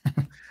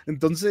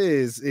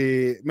 Entonces,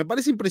 me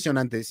parece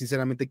impresionante,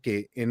 sinceramente,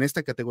 que en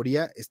esta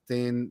categoría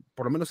estén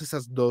por lo menos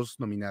esas dos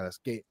nominadas,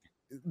 que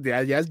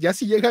ya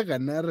si llega a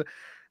ganar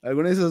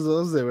alguna de esas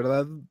dos, de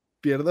verdad,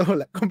 pierdo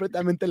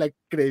completamente la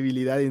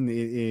credibilidad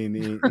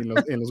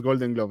en los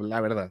Golden Globe, la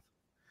verdad.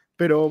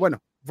 Pero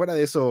bueno, fuera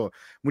de eso,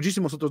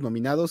 muchísimos otros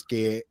nominados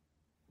que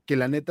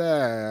la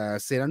neta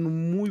serán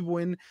un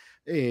buen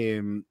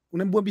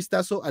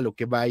vistazo a lo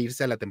que va a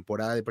irse a la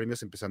temporada de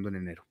premios empezando en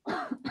enero.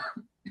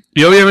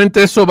 Y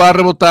obviamente eso va a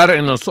rebotar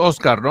en los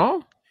Oscar,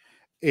 ¿no?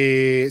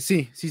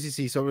 Sí,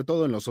 sobre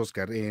todo en los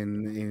Oscar.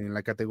 En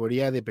la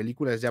categoría de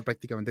películas ya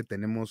prácticamente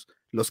tenemos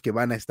los que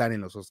van a estar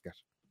en los Oscar.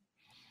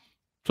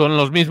 Son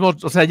los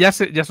mismos, o sea, ya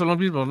son los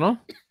mismos,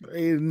 ¿no?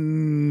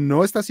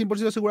 No está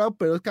 100% asegurado,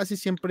 pero casi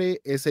siempre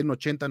es en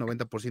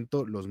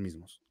 80-90% los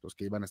mismos, los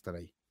que van a estar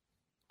ahí.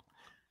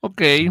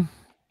 Ok,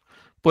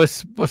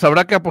 pues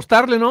habrá que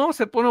apostarle, ¿no?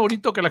 Se pone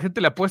bonito que la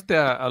gente le apueste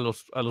a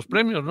los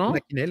premios, ¿no?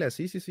 Una quinela,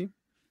 sí.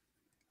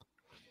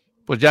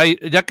 Pues ya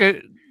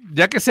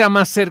que sea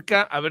más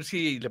cerca, a ver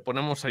si le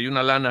ponemos ahí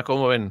una lana,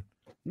 ¿cómo ven?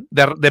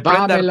 De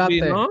prenda,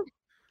 ¿no?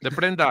 De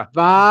prenda.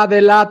 Va,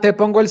 de late,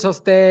 pongo el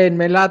sostén,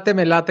 me late,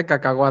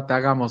 cacahuate,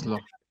 hagámoslo.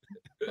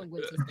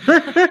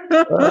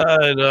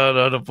 Ay,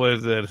 no puede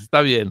ser,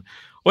 está bien.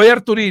 Oye,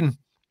 Arturín.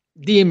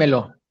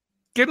 Dímelo.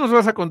 ¿Qué nos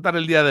vas a contar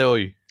el día de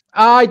hoy?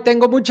 Ay,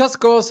 tengo muchas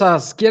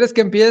cosas. ¿Quieres que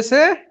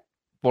empiece?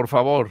 Por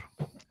favor.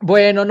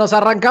 Bueno, nos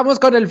arrancamos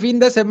con el fin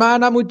de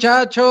semana,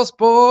 muchachos,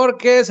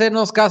 porque se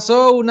nos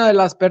casó una de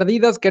las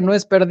perdidas que no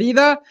es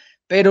perdida,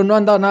 pero no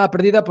han dado nada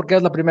perdida porque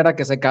es la primera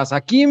que se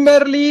casa.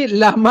 Kimberly,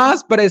 la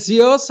más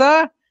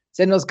preciosa,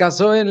 se nos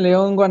casó en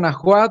León,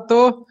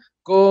 Guanajuato,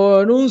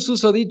 con un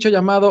susodicho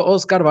llamado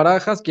Óscar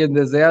Barajas, quien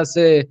desde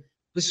hace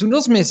pues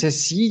unos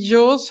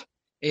mesecillos,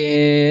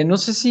 no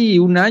sé si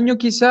un año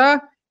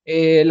quizá,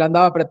 la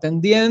andaba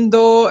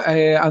pretendiendo,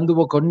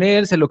 anduvo con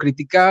él, se lo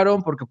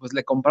criticaron porque pues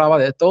le compraba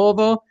de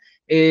todo.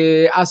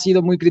 Ha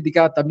sido muy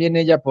criticada también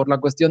ella por la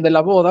cuestión de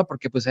la boda,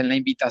 porque pues en la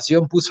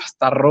invitación puso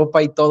hasta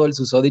ropa y todo el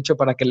susodicho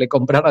para que le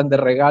compraran de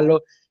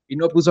regalo y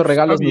no puso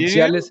regalos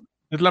nupciales.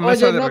 Es la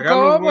mesa de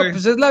regalos, ¿cómo?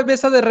 Pues es la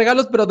mesa de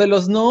regalos, pero de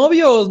los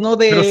novios, no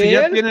de pero él. Si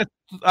ya tienes...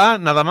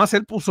 nada más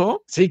él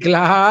puso. Sí,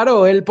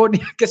 claro, él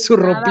ponía que su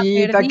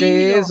ropita, perdido.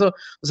 Que eso,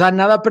 o sea,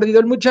 nada perdido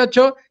el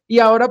muchacho, y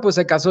ahora pues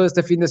se casó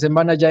este fin de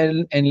semana ya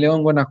en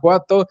León,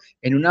 Guanajuato,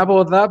 en una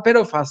boda,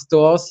 pero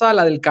fastuosa,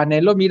 la del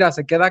Canelo, mira,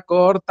 se queda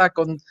corta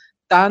con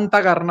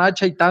tanta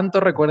garnacha y tanto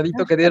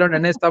recuerdito que dieron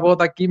en esta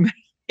boda,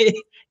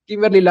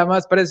 Kimberly la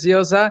más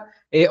preciosa.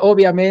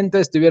 Obviamente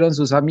estuvieron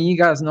sus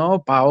amigas,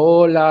 ¿no?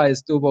 Paola,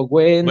 estuvo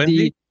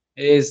Wendy.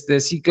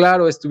 Sí,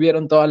 claro,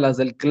 estuvieron todas las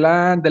del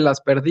clan, de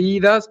las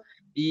perdidas,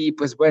 y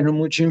pues bueno,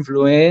 mucho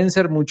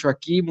influencer, mucho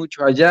aquí,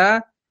 mucho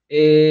allá,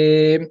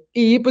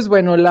 y pues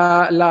bueno,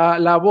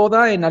 la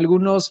boda en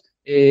algunos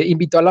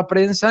invitó a la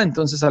prensa,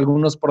 entonces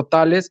algunos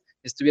portales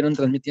estuvieron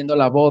transmitiendo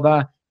la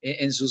boda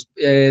en sus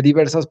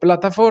diversas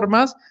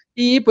plataformas,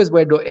 y pues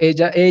bueno,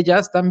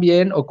 ellas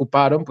también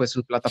ocuparon pues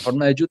su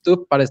plataforma de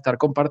YouTube para estar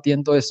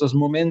compartiendo estos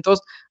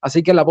momentos,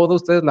 así que la boda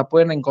ustedes la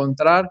pueden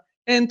encontrar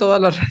en todas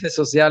las redes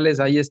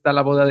sociales. Ahí está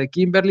la boda de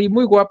Kimberly,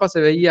 muy guapa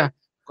se veía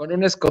con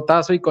un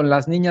escotazo y con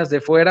las niñas de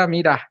fuera,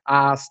 mira,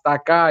 hasta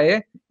acá,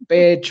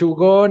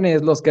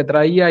 pechugones los que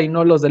traía y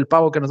no los del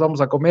pavo que nos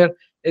vamos a comer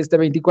este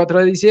 24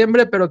 de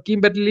diciembre, pero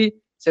Kimberly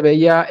se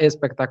veía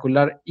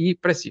espectacular y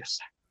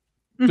preciosa.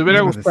 ¿Te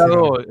hubiera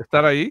gustado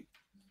estar ahí?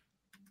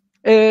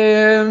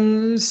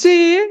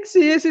 Sí.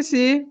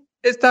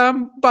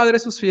 Están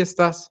padres sus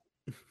fiestas.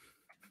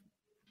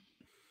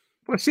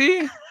 Pues sí.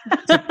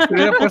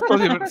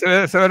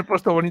 Se haber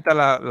puesto bonita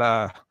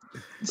la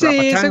Sí,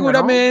 pachanga,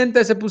 seguramente,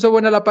 ¿no? Se puso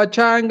buena la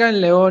pachanga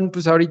en León,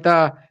 pues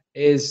ahorita,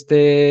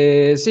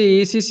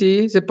 sí,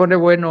 se pone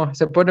bueno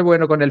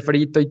con el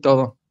frito y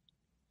todo.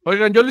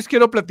 Oigan, yo les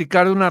quiero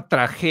platicar de una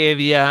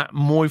tragedia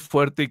muy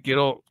fuerte y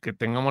quiero que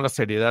tengamos la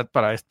seriedad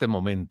para este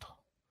momento.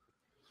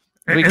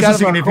 Eso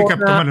significa,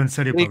 tómalo en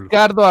serio, Pablo.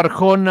 Ricardo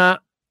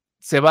Arjona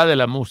se va de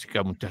la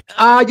música, muchachos.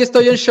 Ya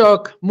estoy en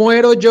shock.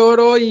 Muero,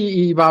 lloro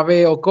y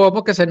babeo.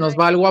 ¿Cómo que se nos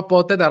va el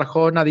guapote de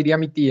Arjona? Diría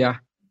mi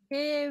tía.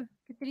 Qué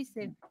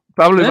triste.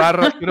 Pablo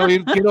Ibarra,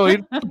 quiero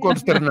oír tu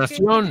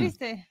consternación. Qué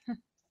triste.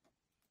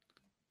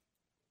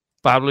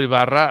 Pablo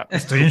Ibarra.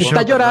 Estoy en shock.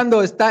 Está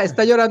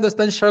llorando,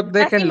 está en shock,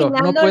 déjenlo.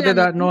 No puede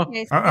dar, no.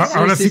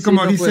 Ahora sí,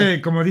 como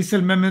dice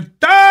el meme,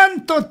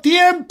 ¡tanto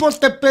tiempo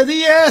te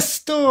pedí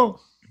esto!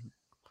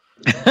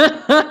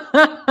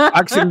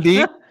 Axel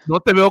D, no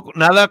te veo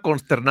nada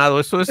consternado,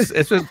 eso es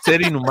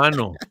ser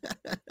inhumano.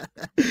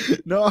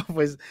 No,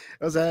 pues,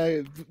 o sea,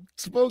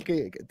 supongo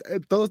que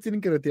todos tienen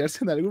que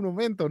retirarse en algún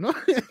momento, ¿no?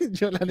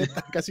 Yo la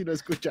neta casi no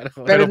escucho a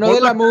Arjona. Pero no de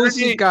la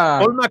música.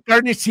 Paul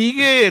McCartney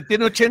sigue,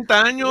 tiene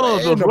 80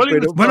 años.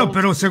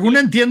 Pero según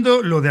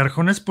entiendo, lo de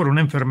Arjona es por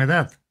una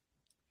enfermedad.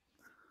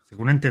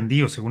 Según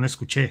entendí o según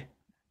escuché.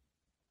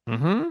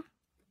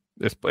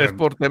 Es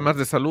por temas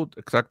de salud,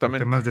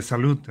 exactamente. Por temas de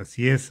salud,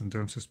 así es.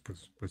 Entonces,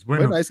 pues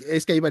bueno. Bueno,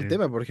 es que ahí va el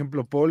tema. Por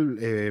ejemplo, Paul,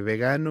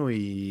 vegano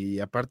y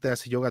aparte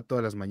hace yoga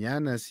todas las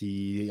mañanas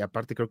y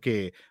aparte creo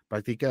que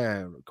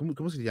practica,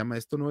 ¿cómo se llama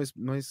esto? No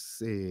es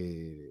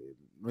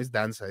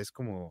danza, es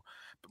como,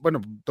 bueno,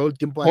 todo el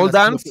tiempo. Pole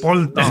dance.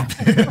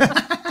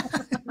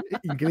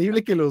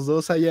 Increíble que los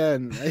dos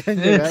hayan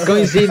llegado,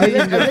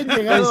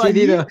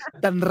 coincidido.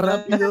 Tan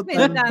rápido.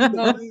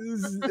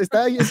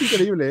 Es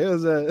increíble, o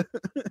sea.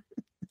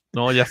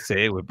 No, ya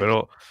sé, güey,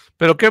 pero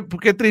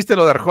qué triste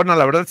lo de Arjona,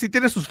 la verdad, sí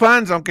tiene sus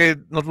fans, aunque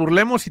nos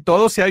burlemos y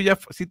todo, sí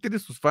tiene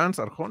sus fans,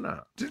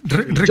 Arjona.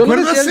 Yo lo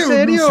decía en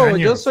serio,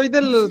 yo soy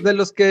de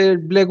los que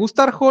le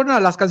gusta Arjona,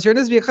 las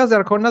canciones viejas de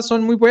Arjona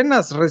son muy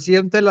buenas,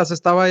 reciente las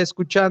estaba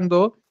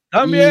escuchando.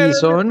 También y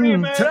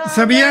son...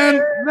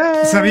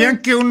 ¿Sabían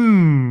que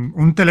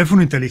un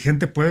teléfono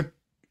inteligente puede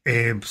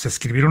pues,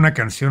 escribir una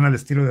canción al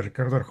estilo de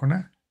Ricardo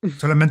Arjona?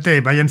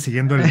 Solamente vayan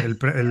siguiendo el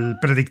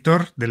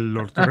predictor del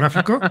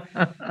ortográfico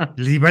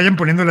y vayan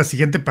poniendo la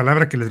siguiente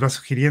palabra que les va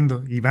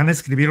sugiriendo y van a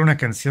escribir una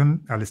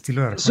canción al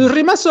estilo de Arjona. Sus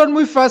rimas son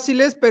muy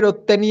fáciles, pero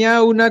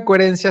tenía una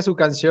coherencia su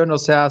canción, o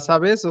sea,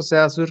 ¿sabes? O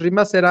sea, sus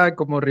rimas era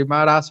como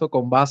rimar aso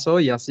con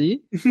vaso y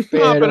así.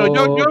 Pero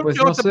yo pues,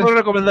 no te puedo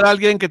recomendar a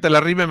alguien que te la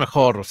rime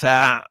mejor, o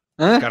sea,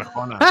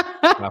 Arjona,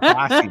 la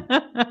fácil.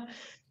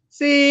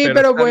 Sí,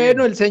 pero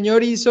bueno, el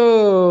señor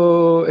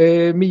hizo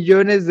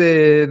millones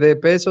de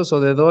pesos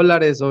o de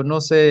dólares o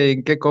no sé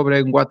en qué cobre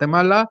en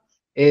Guatemala,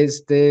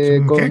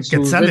 con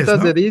sus ventas,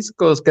 ¿no?, de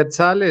discos,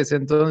 quetzales.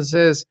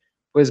 Entonces,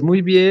 pues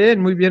muy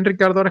bien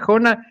Ricardo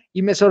Arjona.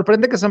 Y me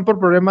sorprende que sean por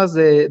problemas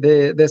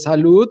de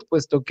salud,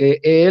 puesto que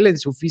él en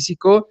su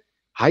físico,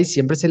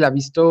 siempre se le ha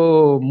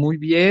visto muy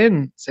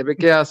bien. Se ve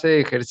que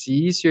hace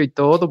ejercicio y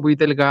todo, muy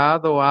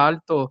delgado,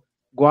 alto.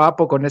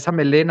 Guapo, con esa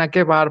melena,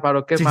 qué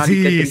bárbaro, qué mal.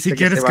 Sí, si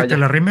quieres que te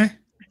la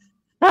rime.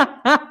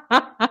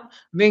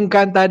 Me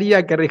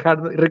encantaría que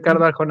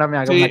Ricardo Arjona me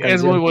haga una canción.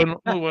 Es muy bueno.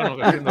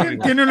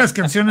 Tiene unas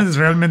canciones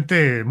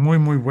realmente muy,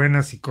 muy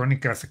buenas,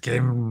 icónicas.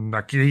 Que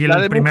aquí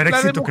el primer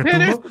éxito que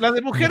tuvo. La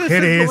de mujeres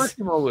es lo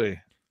máximo, güey.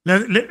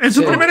 En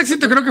su primer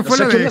éxito creo que fue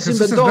la de Jesús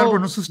es verbo,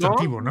 no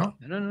sustantivo, ¿no?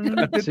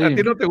 ¿A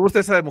ti no te gusta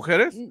esa de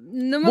mujeres?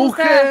 No me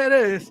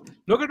mujeres, gusta.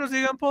 Lo que nos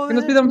digan podemos. Que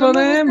nos pidan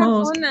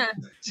podemos.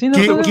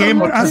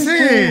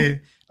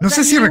 No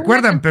sé si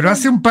recuerdan, pero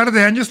hace un par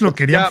de años lo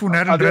querían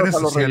funar en redes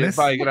sociales.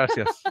 Bye,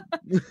 gracias.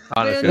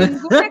 Pero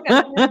ninguna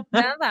canción,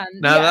 nada.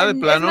 Nada, de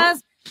plano. Es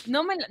más,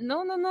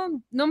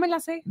 no me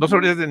la sé. ¿No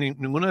sabrías de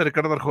ninguna de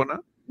Ricardo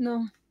Arjona?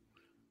 No.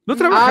 ¿No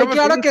trabajabas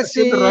claro en que una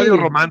estación sí. de radio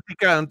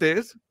romántica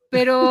antes?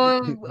 Pero,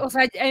 o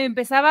sea,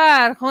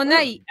 empezaba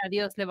Arjona y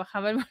adiós, le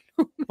bajaba el volumen.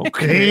 Ok,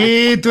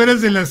 tú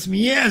eres de las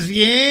mías,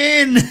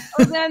 bien.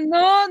 O sea,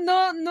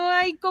 no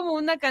hay como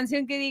una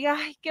canción que diga,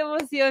 ay, qué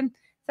emoción.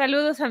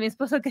 Saludos a mi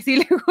esposo que sí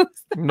le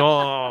gusta.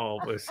 No,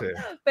 pues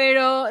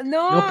Pero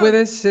no. No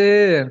puede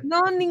ser.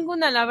 No,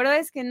 ninguna, la verdad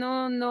es que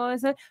no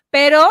es.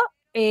 Pero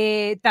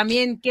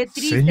también, qué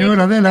triste.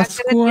 Señora de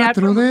las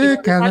 4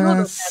 décadas.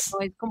 O sea,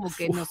 no es como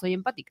que no soy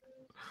empática.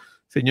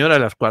 Señora de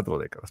las 4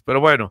 décadas. Pero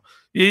bueno,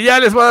 y ya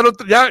les voy a dar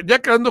otro, ya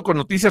quedando con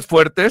noticias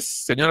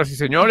fuertes, señoras y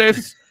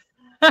señores.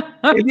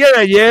 El día de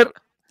ayer,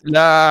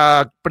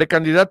 la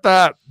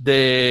precandidata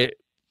de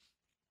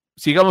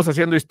Sigamos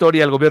Haciendo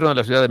Historia al gobierno de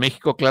la Ciudad de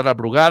México, Clara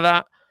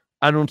Brugada,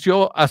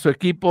 anunció a su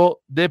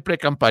equipo de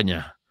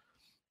pre-campaña.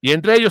 Y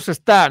entre ellos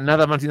está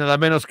nada más y nada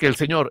menos que el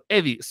señor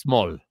Eddie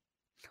Small.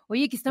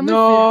 Oye, que está muy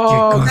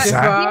No, ¿Qué qué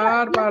cosa?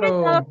 bárbaro.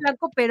 estaba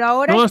flaco, pero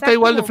ahora No, está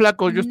igual de como-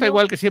 flaco, yo está no,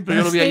 igual que siempre,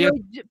 yo lo vi ayer.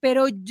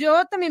 pero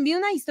yo también vi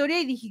una historia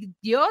y dije,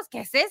 Dios, ¿qué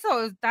es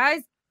eso? Está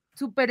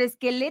súper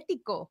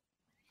esquelético.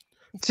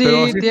 Sí,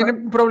 Pero sí tiene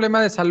un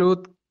problema de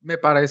salud, me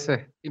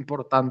parece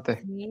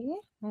importante. ¿Sí?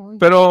 Uy.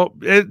 Pero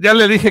ya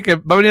le dije que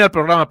va a venir al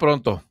programa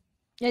pronto.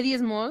 Eddie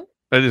Small.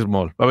 Eddie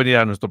Small va a venir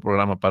a nuestro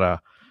programa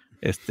para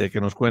que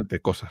nos cuente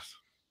cosas.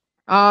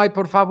 Ay,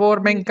 por favor,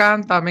 me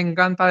encanta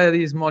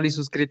Eddie Small y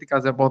sus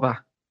críticas de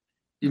boda.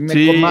 Y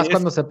Sí, más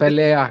cuando se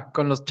pelea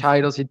con los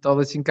chairos y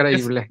todo, es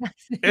increíble.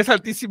 Es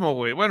altísimo,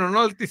 güey. Bueno,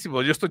 no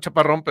altísimo, yo estoy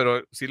chaparrón,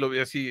 pero sí lo vi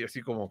así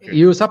como que.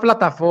 Y usa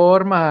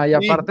plataforma y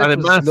Sí, aparte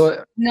además. pues,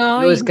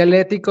 No, lo y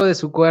esquelético de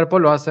su cuerpo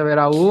lo hace ver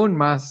aún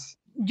más.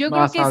 yo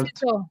creo más que alto. es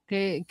eso,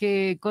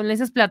 que con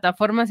esas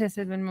plataformas se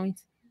hace ver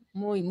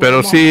muy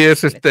Pero sí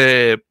es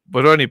esquelético.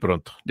 pues va a venir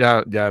pronto.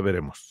 Ya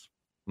veremos,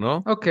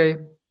 ¿no? Ok.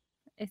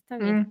 Está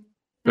bien.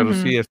 Pero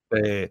Ujú. sí,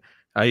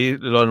 ahí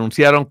lo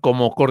anunciaron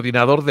como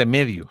coordinador de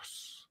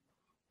medios.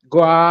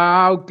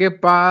 ¡Guau! ¡Qué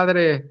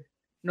padre!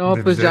 No,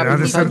 pues ya Ha de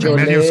vimos a ser de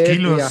medios Yolette.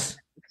 kilos.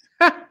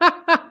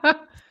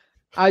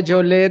 A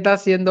Yolette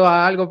haciendo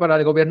algo para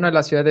el gobierno de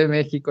la Ciudad de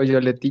México,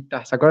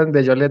 Yoletita. ¿Se acuerdan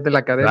de Yolette de la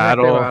academia?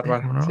 Claro. Qué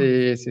bárbaro. ¿Cómo no?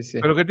 Sí.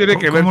 Pero ¿qué tiene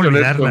que ver ¿Cómo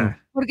Yolette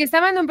olvidarla? Porque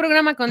estaba en un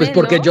programa con Pues él,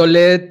 porque ¿no?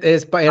 Yolette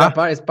es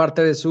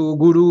parte de su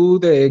gurú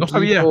de No equipo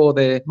sabía.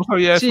 de. No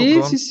sabía eso, Sí,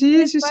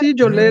 perdón. sí.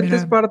 Yolette mira.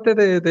 es parte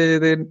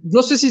de.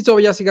 No sé si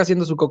todavía sigue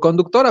siendo su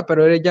coconductora,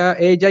 pero ella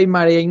y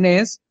María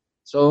Inés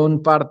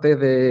son parte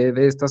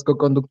de estas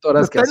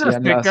coconductoras que ¿Está en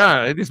hacían las.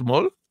 Azteca, Eddie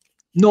Small?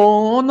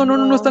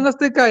 No está en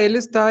Azteca, él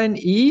está en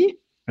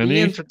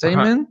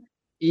Entertainment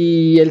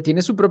y él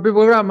tiene su propio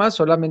programa,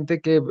 solamente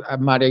que a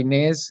María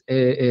Inés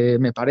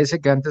me parece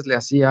que antes le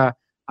hacía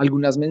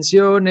algunas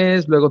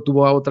menciones, luego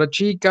tuvo a otra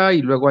chica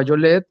y luego a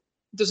Yolette.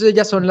 Entonces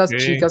ellas son las Ok.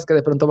 chicas que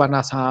de pronto van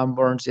a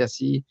Sanborns y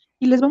así.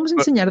 Y les vamos a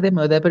enseñar de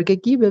moda, porque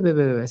aquí,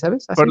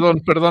 ¿sabes? Así.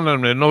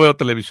 Perdónenme, no veo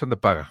televisión de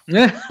paga.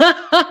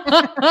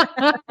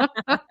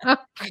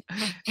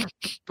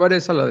 Por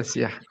eso lo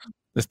decía.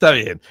 Está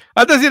bien.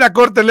 Antes de ir a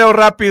corte, leo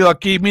rápido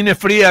aquí. Mine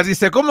Frías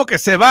dice, ¿cómo que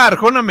se va?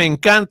 Arjona me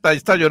encanta. Y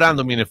está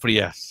llorando Mine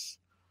Frías.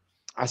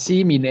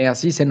 Así, Mine,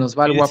 así se nos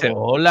va el Y dice,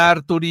 guapo. hola,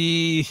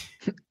 Arturi.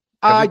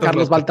 Ay, Carlitos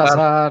Carlos Baltasar.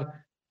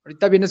 Baltasar.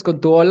 Ahorita vienes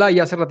con tu hola y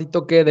hace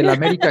ratito que del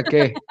América,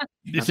 ¿qué?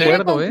 Dice, De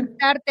acuerdo, ¿eh?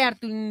 Conquistarte,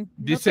 Artun. No te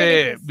Dice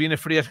dejes. Mine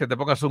Frías que te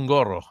pongas un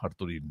gorro,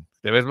 Arturín.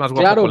 Te ves más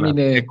guapo Claro, con,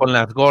 Mine. que con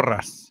las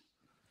gorras.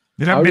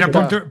 Mira,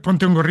 Ahorita.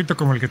 ponte un gorrito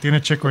como el que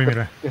tiene Checo ahí,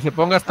 mira. Que se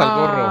ponga hasta el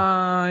gorro.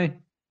 Ay,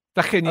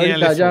 Está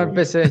genial ahorita eso, ya güey.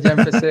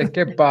 empecé.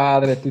 Qué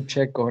padre tu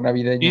Checo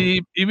navideño.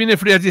 Y Mine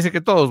Frías dice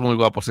que todos muy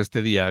guapos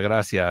este día.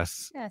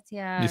 Gracias.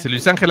 Gracias. Dice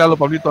Luis Ángel, Aldo,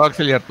 Pablito,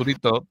 Axel y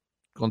Arturito.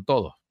 Con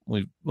todo.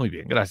 Muy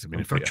bien. Gracias,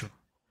 Mine Con Frías. Tocho.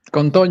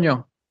 Con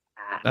Toño.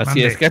 Así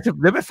Mande. es, que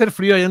debe hacer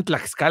frío allá en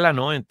Tlaxcala,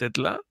 ¿no? En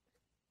Tetla.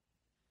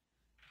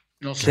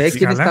 No sé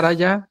quién ¿Tlaxcala? estará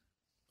allá.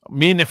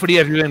 Mine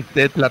Frías vive en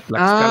Tetla,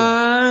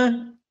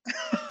 Tlaxcala.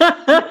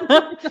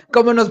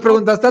 Como nos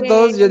preguntaste a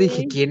todos, yo Ok.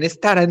 dije, ¿quién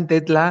estará en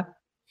Tetla?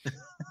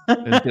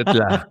 En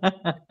Tetla.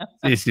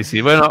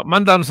 Sí. Bueno,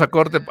 mándanos a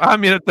corte. Ah,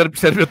 mira,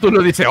 Servio tú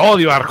lo dice,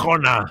 odio a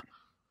Arjona.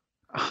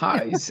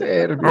 Ay,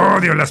 Sergio.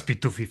 Odio las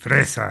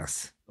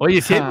pitufifresas. Oye,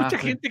 sí hay Ajá. mucha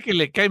gente que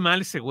le cae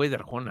mal ese güey de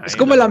Arjona. Es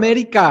como el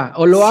América,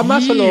 o lo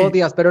amas o lo Sí.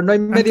 odias, pero no hay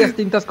medias Antes-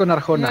 tintas con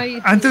Arjona. No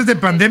hay- Antes de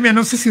pandemia,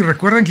 no sé si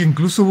recuerdan que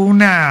incluso hubo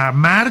una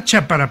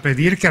marcha para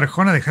pedir que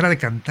Arjona dejara de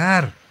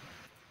cantar.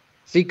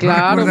 Sí,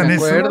 claro, recuerdan me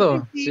eso?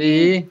 acuerdo.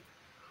 Sí.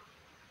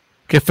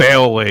 Qué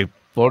feo, güey.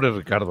 Pobre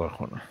Ricardo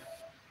Arjona.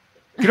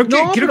 Creo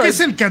No, que pero es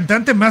el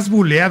cantante más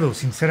buleado,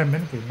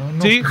 sinceramente.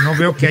 No, Sí. no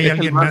veo que Es haya el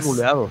alguien más más.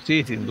 buleado,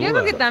 sí, sin duda. Yo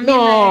creo que también.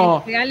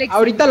 No, Alex,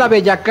 ahorita la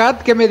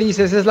Bellacat, ¿qué me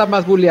dices? Es la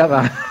más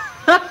buleada.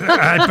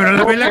 Ay, pero la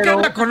No, Belacat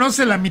pero- la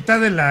conoce la mitad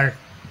de la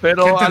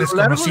Pero gente a lo largo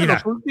de desconocida.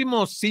 los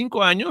últimos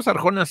 5 años,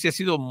 Arjona sí ha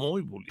sido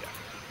muy buleado.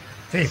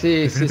 Sí,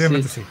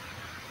 definitivamente sí.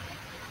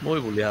 Muy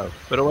buleado.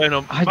 Pero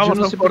bueno, Ay, vamos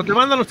yo no a sé un por corte. qué.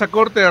 Mándanos a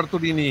corte,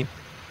 Arturini.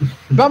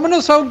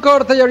 Vámonos a un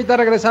corte y ahorita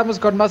regresamos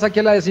con más aquí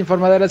en la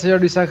desinformadera. El señor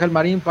Luis Ángel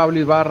Marín, Pablo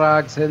Ibarra,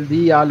 Axel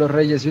Díaz, Los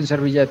Reyes y un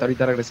servilleta.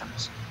 Ahorita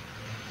regresamos.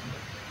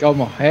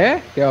 ¿Cómo?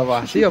 ¿Qué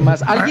va? ¿Sí o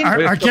más? ¿Alguien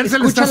 ¿A quién se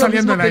le escucha está lo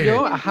saliendo mismo el que aire?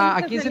 yo? Ajá,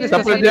 ¿a quién se le ¿Está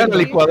está prendida la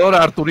saliendo?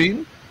 licuadora,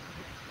 Arturín?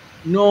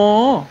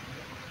 No,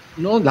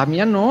 la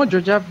mía no. Yo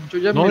ya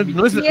No, me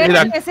no es, Sí,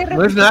 mira, ese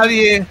no es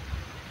nadie,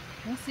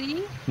 ¿No?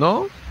 ¿Sí?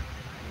 ¿no?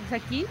 ¿Es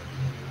aquí?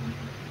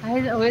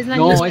 ¿O es la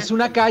No, niña? es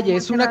una calle,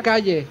 es una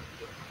calle.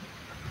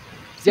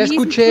 Ya Sí, se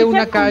escuché escucha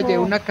una como- calle,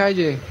 una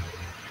calle.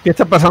 ¿Qué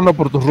está pasando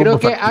por tus Creo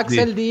rumbos? que Arturín?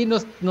 Axel D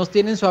nos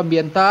tiene en su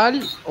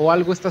ambiental o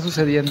algo está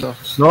sucediendo.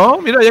 No,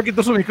 mira, ya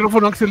quitó su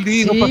micrófono Axel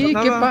D, no Sí,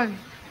 pasa qué nada.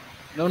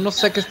 No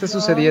sé qué esté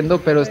sucediendo,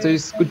 pero estoy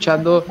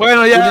escuchando.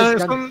 Bueno, ya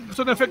un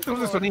son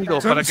efectos de sonido.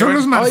 Son que vean.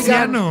 los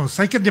marcianos,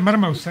 hay que llamar a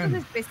Son Maussan. Y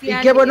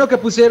especiales. qué bueno que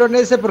pusieron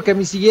ese, porque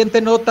mi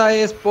siguiente nota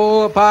es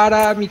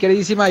para mi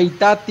queridísima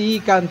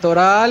Itati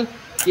Cantoral,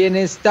 quien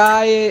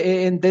está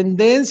en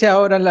tendencia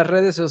ahora en las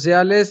redes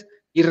sociales,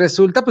 y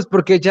resulta, pues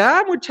porque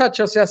ya,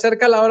 muchachos, se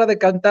acerca la hora de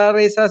cantar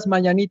esas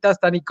mañanitas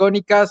tan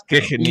icónicas.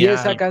 Qué genial, y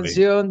esa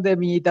canción de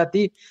mi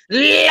tati,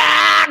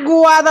 la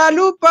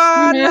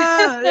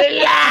guadalupana,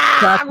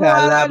 la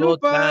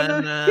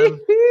guadalupana.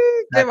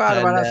 Qué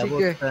bárbara, así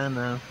que.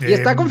 Y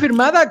está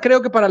confirmada,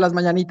 creo que para las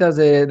mañanitas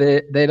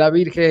de la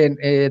Virgen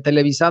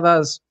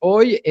televisadas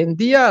hoy en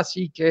día,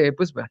 así que,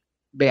 pues,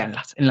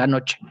 véanlas en la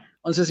noche,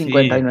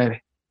 11:59.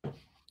 Sí.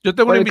 Yo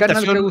tengo una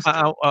invitación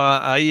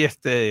ahí,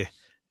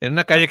 en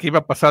una calle que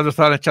iba pasando,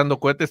 estaban echando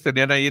cohetes,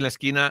 tenían ahí en la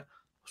esquina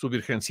su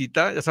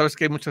virgencita. Ya sabes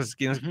que hay muchas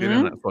esquinas que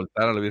quieren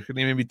soltar a la Virgen.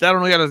 Y me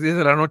invitaron hoy a las 10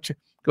 de la noche,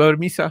 que va a haber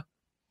misa.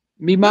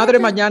 Mi madre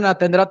mañana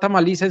tendrá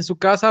tamaliza en su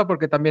casa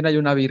porque también hay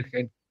una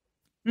virgen.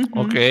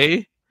 Ok.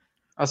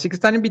 Así que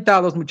están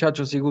invitados,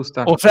 muchachos, si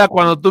gustan. O sea,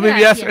 cuando tú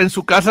vivías en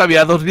su casa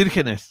había 2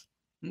 vírgenes.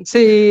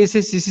 Sí,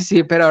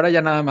 pero ahora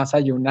ya nada más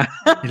hay una.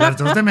 Y las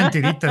 2 de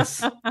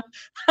mentiritas.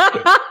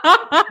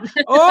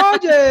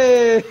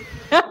 ¡Oye!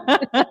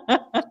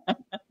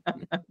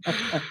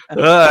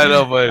 Ay,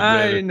 no, pues.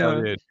 Ay,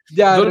 no.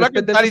 Ya,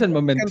 respetemos el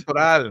momento.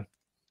 Cantoral.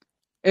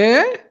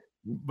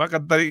 Va a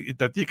cantar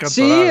Itatí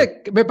Cantoral.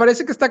 Sí, me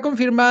parece que está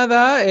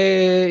confirmada,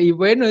 y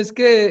bueno, es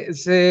que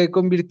se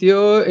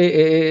convirtió,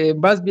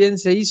 más bien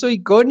se hizo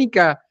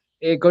icónica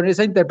con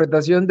esa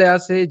interpretación de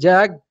hace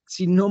ya,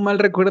 si no mal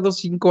recuerdo,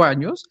 5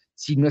 años,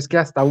 si no es que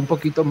hasta un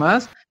poquito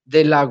más,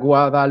 de la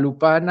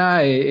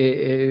guadalupana,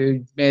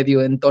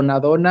 medio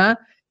entonadona,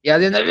 y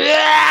haciendo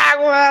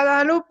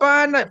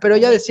guadalupana, pero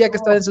ella decía que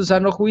estaba en su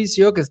sano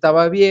juicio, que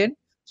estaba bien,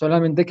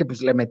 solamente que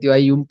pues le metió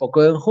ahí un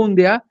poco de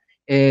enjundia.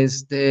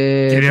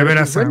 Quería ver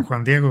a San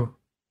Juan Diego.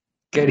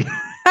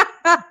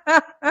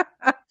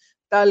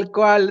 Tal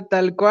cual,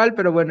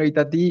 pero bueno,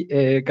 Itatí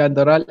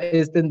Cantoral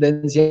es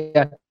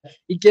tendencia.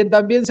 Y quien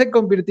también se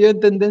convirtió en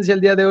tendencia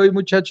el día de hoy,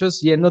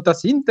 muchachos, y en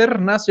notas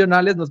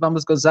internacionales, nos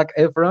vamos con Zac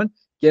Efron,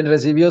 quien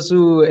recibió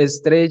su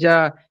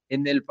estrella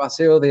en el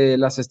Paseo de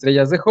las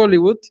Estrellas de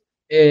Hollywood.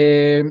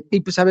 Y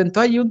pues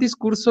aventó ahí un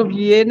discurso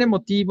bien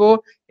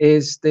emotivo,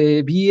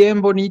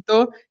 bien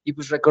bonito, y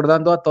pues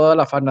recordando a toda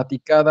la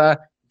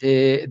fanaticada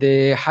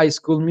de High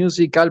School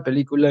Musical,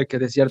 película que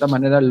de cierta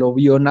manera lo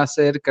vio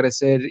nacer,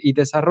 crecer y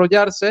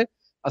desarrollarse.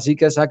 Así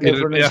que Zac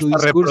Efron en su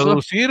discurso.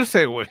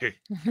 Reproducirse, güey.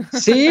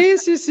 Sí.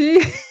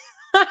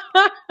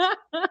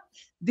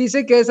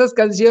 Dice que esas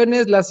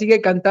canciones las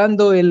sigue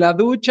cantando en la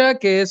ducha,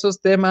 que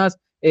esos temas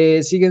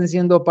siguen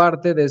siendo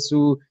parte de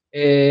su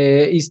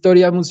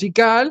historia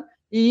musical,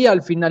 y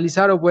al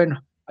finalizar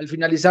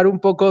un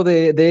poco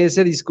de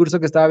ese discurso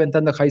que estaba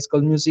aventando High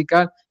School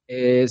Musical,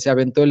 se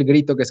aventó el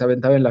grito que se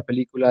aventaba en la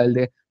película, el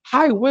de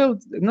 "Hi, well",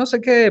 no sé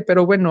qué,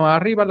 pero bueno,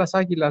 arriba las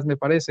águilas, me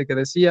parece que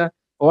decía,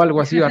 o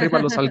algo así, arriba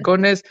los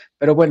halcones,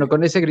 pero bueno,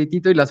 con ese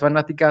gritito, y las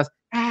fanáticas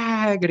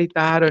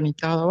gritaron y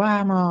todo,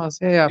 vamos.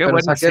 Qué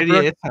buena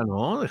serie esa,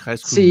 ¿no? De High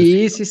School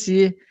Musical.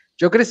 Sí.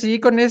 Yo crecí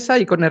con esa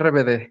y con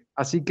RBD,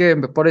 así que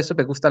por eso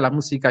me gusta la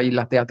música y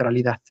la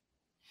teatralidad.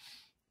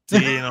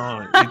 Sí,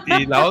 no.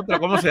 Y la otra,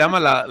 ¿cómo se llama?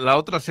 La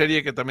otra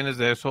serie que también es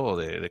de eso,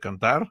 de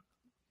cantar.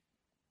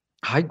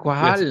 Ay,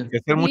 ¿cuál? Que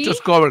hacer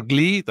muchos covers.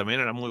 Glee también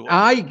era muy bueno.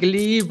 Ay,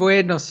 Glee,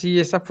 bueno, sí,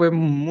 esa fue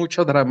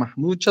mucho drama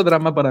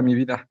para mi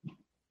vida.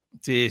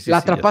 Sí. ¿La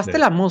atrapaste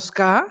la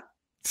mosca?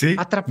 Sí.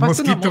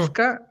 ¿Atrapaste una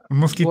mosca? Un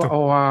mosquito.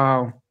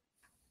 Wow.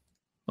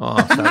 Oh,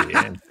 está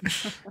bien.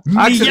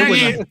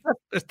 Axel,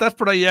 ¿estás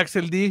por ahí,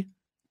 Axel D?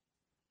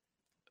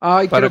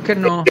 Ay, creo que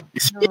no.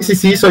 Sí,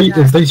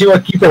 sigo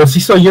aquí, pero sí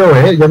soy yo,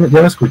 ya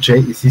me escuché,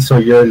 y sí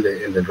soy yo el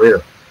del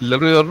ruido. El del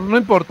ruido, no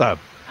importa.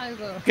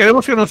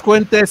 Queremos que nos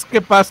cuentes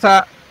qué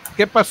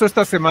pasó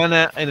esta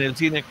semana en el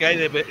cine, qué hay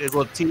de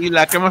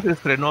Godzilla, qué más se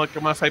estrenó,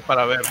 qué más hay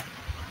para ver.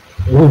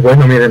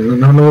 Bueno, miren,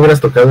 no me hubieras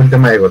tocado el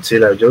tema de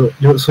Godzilla. Yo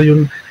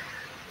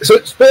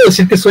puedo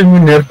decir que soy muy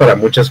nerd para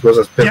muchas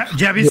cosas, pero...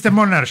 Ya viste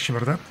Monarch,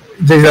 ¿verdad?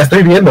 La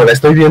estoy viendo.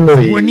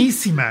 Es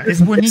buenísima.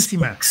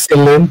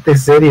 Excelente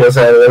serie, o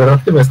sea, de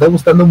verdad que me está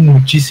gustando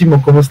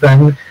muchísimo cómo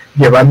están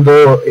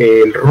llevando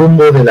el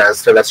rumbo de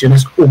las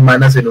relaciones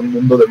humanas en un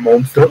mundo de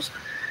monstruos.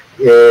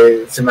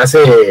 Se me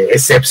hace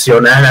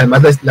excepcional,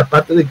 además la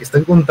parte de que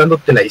están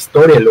contándote la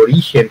historia, el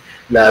origen,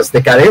 las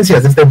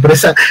decadencias de esta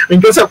empresa. Me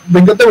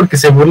encanta porque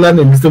se burlan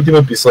en este último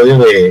episodio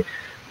de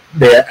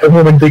un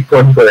momento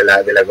icónico de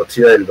la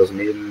Godzilla del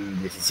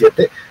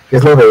 2017, que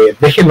es lo de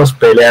déjenlos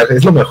pelear,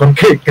 es lo mejor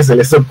que se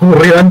les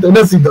ocurrió ante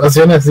una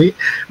situación así.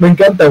 Me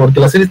encanta porque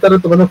la serie está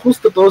retomando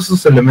justo todos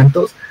esos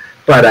elementos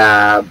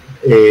para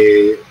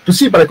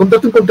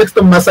contarte un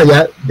contexto más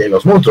allá de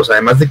los monstruos,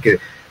 además de que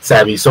se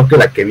avisó que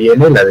la que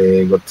viene, la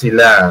de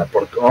Godzilla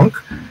por Kong,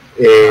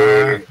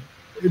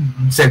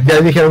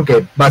 ya dijeron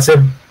que va a ser,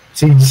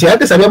 si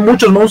antes había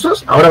muchos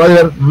monstruos, ahora va a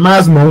haber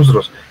más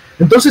monstruos.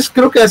 Entonces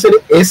creo que va a ser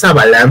esa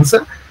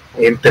balanza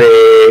entre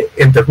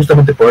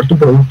justamente ponerte un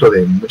producto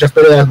de muchas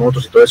peleas,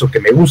 monstruos y todo eso que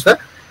me gusta,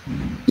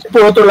 y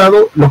por otro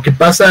lado lo que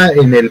pasa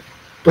en el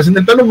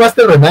plano más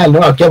terrenal,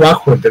 ¿no? Aquí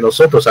abajo entre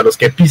nosotros, a los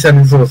que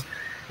pisan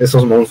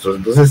esos monstruos.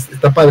 Entonces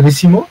está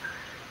padrísimo.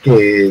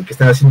 que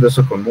están haciendo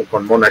eso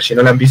con Monash. Si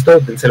no la han visto,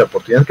 dense la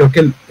oportunidad. Creo que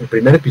el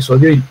primer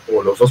episodio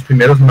o los 2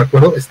 primeros, no me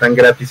acuerdo, están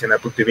gratis en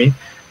Apple TV.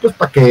 Pues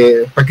para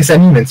que se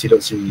animen.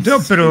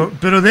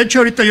 Pero de hecho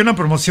ahorita hay una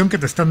promoción que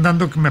te están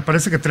dando que me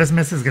parece que 3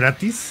 meses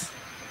gratis.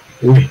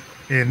 Uy.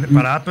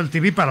 Para Apple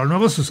TV, para los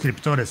nuevos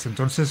suscriptores.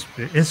 Entonces,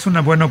 es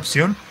una buena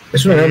opción.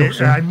 Es una buena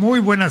opción. Hay muy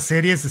buenas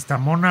series. Está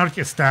Monarch,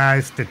 está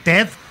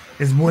Ted.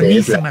 Es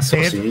buenísima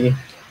Ted. Sí.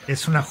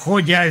 Es una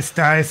joya.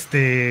 Está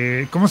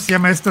 ¿cómo se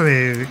llama esto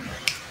de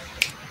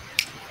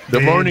The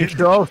Morning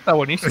Show? Está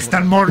buenísimo. Está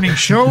el Morning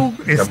Show.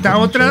 Está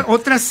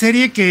otra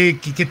serie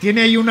que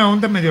tiene ahí una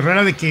onda medio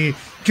rara de que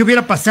 ¿qué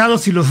hubiera pasado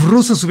si los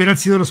rusos hubieran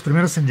sido los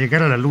primeros en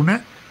llegar a la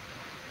luna?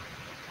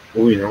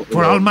 Uy, no.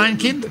 For All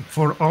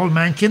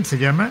Mankind se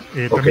llama.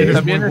 También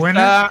es muy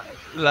buena. Está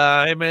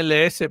la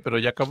MLS, pero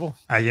ya acabó.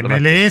 Hay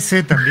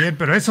MLS también,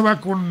 pero eso va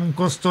con un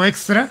costo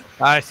extra.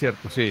 Es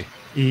cierto, sí.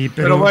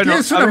 Pero bueno,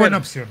 es una buena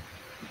opción.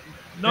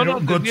 No,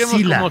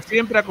 Godzilla, como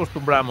siempre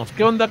acostumbramos.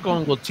 ¿Qué onda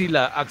con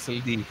Godzilla,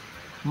 Axel D?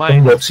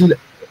 Con Godzilla.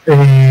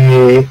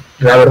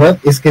 La verdad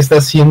es que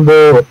está siendo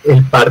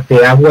el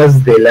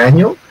parteaguas del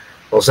año.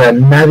 O sea,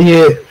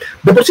 nadie...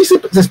 De por sí se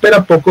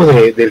espera poco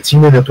del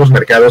cine de otros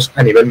mercados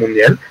a nivel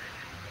mundial,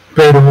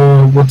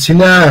 pero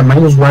Godzilla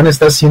Minus One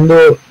está haciendo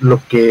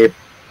lo que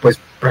pues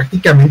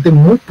prácticamente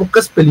muy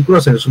pocas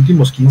películas en los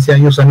últimos 15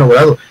 años han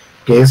logrado,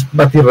 que es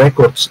batir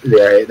récords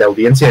de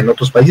audiencia en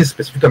otros países,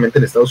 específicamente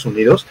en Estados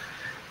Unidos.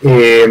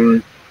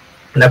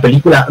 La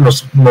película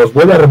nos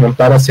vuelve a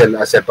remontar hacia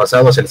el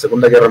pasado, hacia la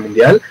Segunda Guerra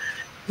Mundial,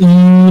 y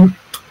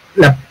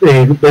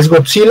es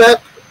Godzilla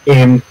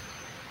en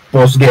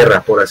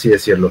posguerra, por así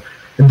decirlo.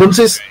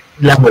 Entonces,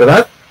 la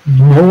verdad,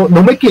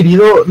 no he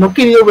querido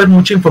ver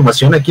mucha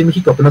información. Aquí en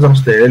México apenas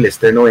vamos a tener el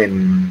estreno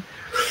el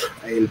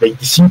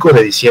 25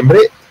 de diciembre.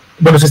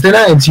 Bueno, se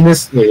estrena en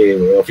cines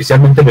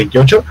oficialmente el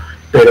 28,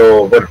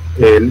 pero bueno,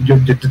 yo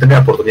tenía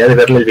la oportunidad de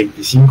verle el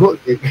 25.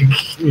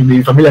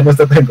 Mi familia no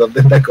está tan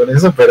contenta con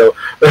eso, pero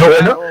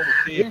bueno,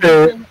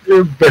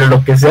 pero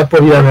lo que sea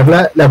podido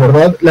verla, la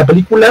verdad, la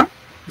película...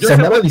 Yo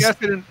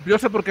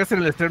sé por qué hacen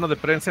el estreno de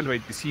prensa el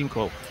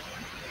 25.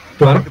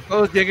 Para que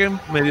todos lleguen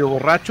medio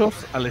borrachos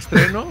al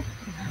estreno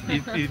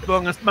y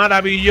pongas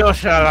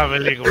maravillosa la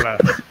película.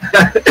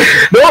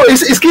 No,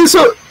 es que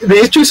eso, de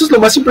hecho, eso es lo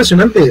más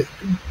impresionante.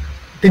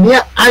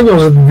 Tenía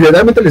años,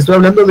 realmente le estoy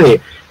hablando de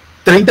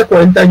 30,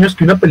 40 años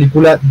que una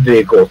película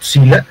de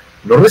Godzilla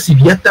no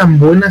recibía tan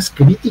buenas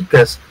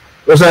críticas.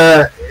 O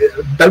sea,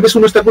 tal vez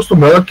uno está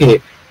acostumbrado a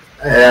que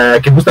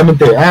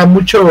justamente,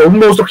 un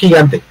monstruo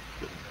gigante.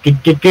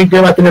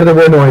 ¿Qué va a tener de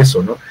bueno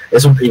eso, no?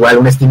 Es igual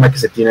una estima que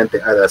se tiene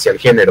hacia el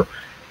género.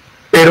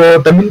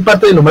 Pero también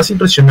parte de lo más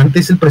impresionante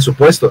es el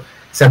presupuesto.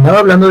 Se andaba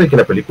hablando de que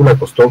la película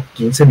costó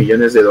 $15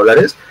 millones,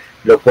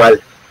 lo cual,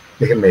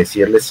 déjenme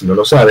decirles, si no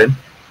lo saben,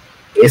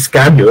 es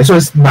cambio. Eso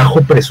es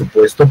bajo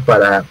presupuesto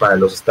para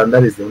los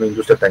estándares de una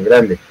industria tan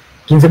grande.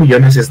 15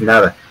 millones es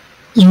nada.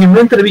 Y en una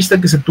entrevista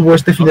que se tuvo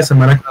este fin de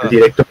semana con el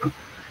director,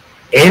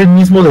 él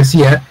mismo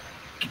decía,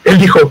 él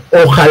dijo,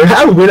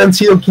 ojalá hubieran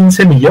sido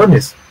 15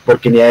 millones.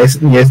 Porque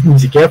ni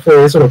siquiera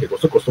fue eso lo que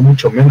costó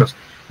mucho menos.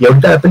 Y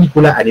ahorita la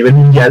película a nivel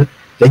mundial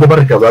ya lleva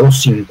recaudado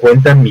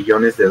 $50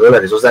 millones.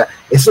 O sea,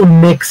 es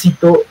un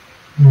éxito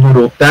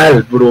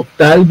brutal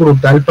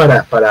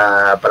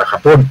para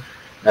Japón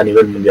a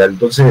nivel mundial.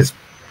 Entonces,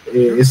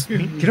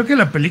 creo que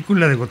la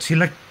película de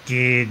Godzilla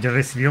que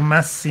recibió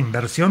más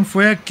inversión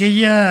fue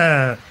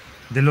aquella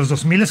de los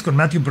 2000 con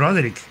Matthew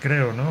Broderick,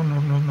 creo,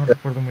 no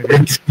recuerdo muy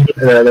bien.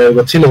 La de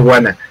Godzilla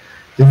Iguana.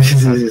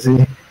 Sí.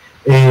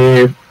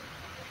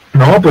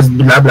 No, pues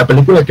la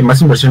película que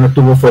más inversión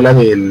tuvo fue la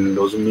del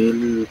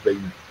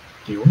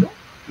 2021,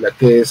 la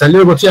que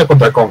salió Godzilla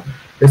contra Kong.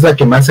 Es la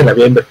que más se le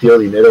había invertido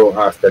dinero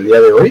hasta el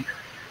día de hoy.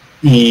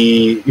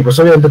 Y pues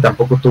obviamente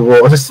tampoco tuvo,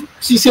 o sea,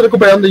 sí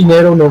recuperando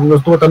dinero, no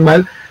estuvo tan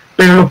mal,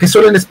 pero lo que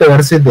suelen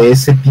esperarse de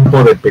ese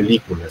tipo de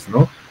películas,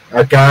 ¿no?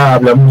 Acá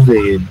hablamos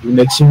de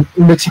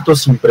un éxito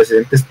sin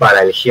precedentes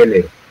para el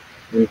género.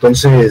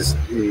 Entonces,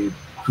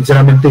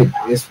 sinceramente,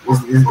 es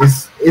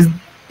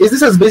de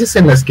esas veces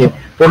en las que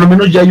por lo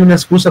menos ya hay una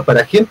excusa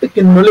para gente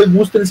que no le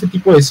gusta ese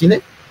tipo de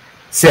cine,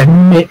 se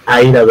anime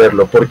a ir a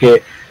verlo,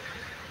 porque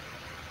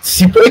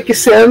sí puede que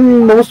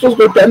sean monstruos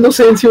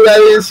golpeándose en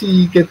ciudades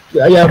y que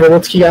haya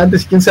robots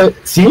gigantes y quién sabe,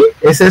 sí,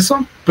 es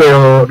eso,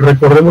 pero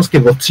recordemos que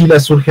Godzilla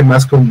surge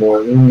más como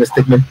un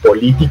statement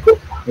político,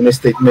 un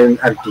statement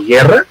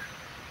antiguerra,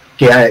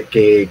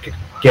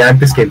 que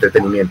antes que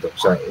entretenimiento. O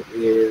sea,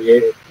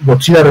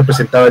 Godzilla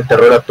representaba el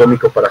terror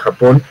atómico para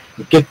Japón,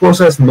 y qué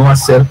cosas no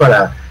hacer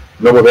para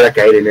no volver a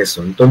caer en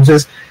eso.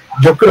 Entonces,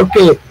 yo creo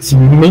que si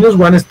Minus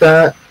One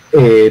está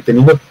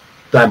teniendo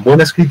tan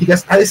buenas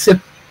críticas, ha de ser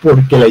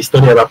porque la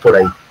historia va por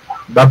ahí,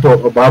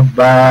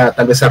 va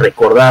tal vez a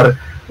recordar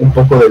un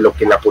poco de lo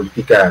que la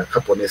política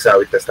japonesa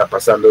ahorita está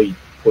pasando y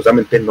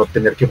justamente no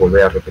tener que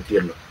volver a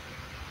repetirlo.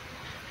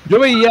 Yo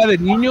veía de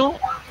niño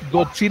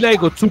Godzilla y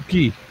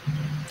Gotsuki.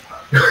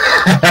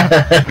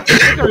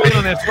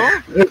 ¿Vieron eso?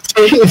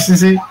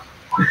 Sí.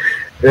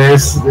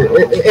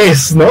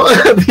 ¿no?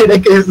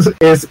 Diré que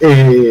es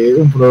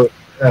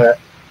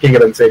qué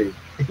gran serie.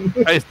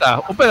 Ahí está,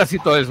 un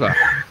pedacito de eso.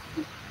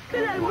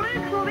 ¡El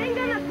almuerzo!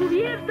 ¡Vengan a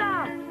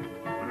cubierta!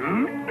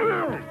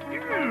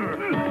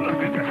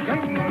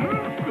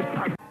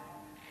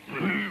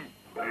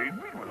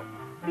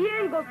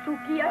 Bien,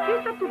 Gotsuki, aquí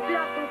está tu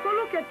plato,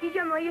 solo que aquí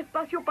ya no hay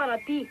espacio para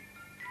ti.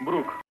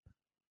 Brooke.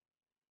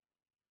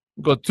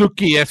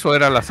 Gotsuki, eso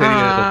era la serie.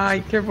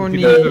 Ay, qué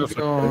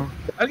bonito.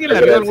 ¿Alguien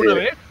la vio alguna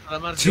vez? Nada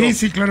más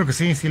Sí, claro que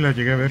sí la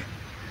llegué a ver.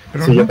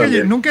 Pero Sí,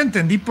 nunca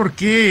entendí por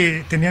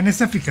qué tenían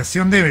esa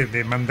fijación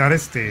de mandar a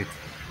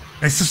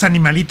esos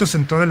animalitos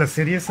en todas las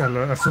series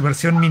a su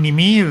versión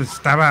mini-me.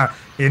 Estaba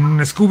en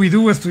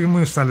Scooby-Doo,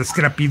 estuvimos al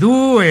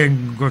Scrappy-Doo,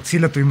 en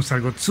Godzilla tuvimos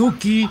al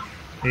Gotsuki,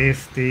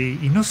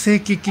 y no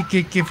sé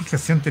qué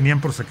fijación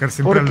tenían por sacar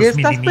siempre a ¿Por los qué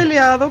estás mini-me.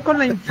 peleado con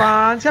la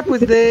infancia?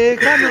 Pues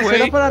déjanos,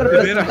 Güey, era para de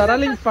veras. representar a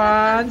la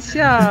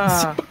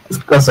infancia.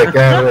 Para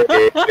sacar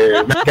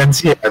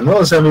mercancía, ¿no?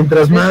 O sea,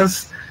 mientras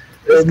más...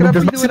 mientras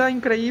Scrappy-Doo más era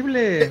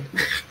increíble.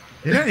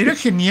 Era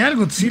genial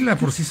Godzilla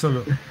por sí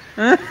solo.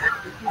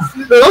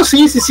 No,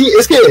 sí,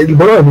 es que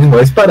bueno, lo mismo,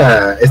 es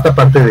para esta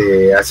parte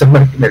de hacer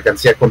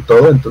mercancía con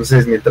todo,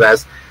 entonces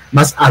mientras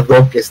más ad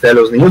hoc esté a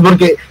los niños,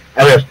 porque,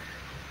 a ver,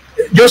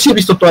 yo sí he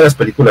visto todas las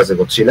películas de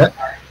Godzilla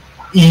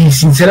y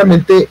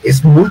sinceramente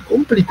es muy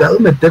complicado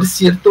meter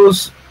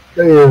ciertos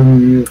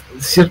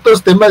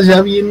temas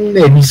ya bien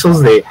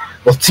emissos de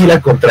Godzilla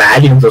contra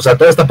aliens, o sea,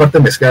 toda esta parte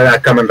de mezclar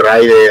a Kamen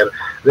Rider,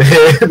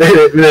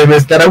 de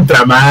mezclar a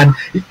Ultraman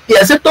y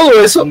hacer todo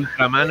eso.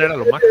 Ultraman era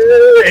lo máximo.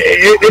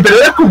 Pero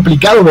era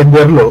complicado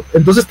venderlo,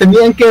 entonces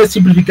tenían que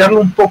simplificarlo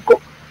un poco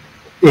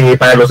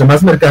para los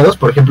demás mercados,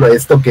 por ejemplo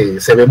esto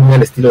que se ve muy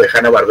al estilo de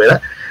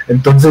Hanna-Barbera,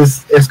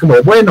 entonces es como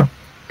de, bueno,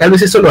 tal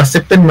vez eso lo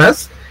acepten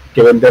más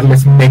que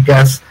venderles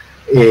mechas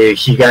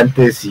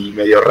gigantes y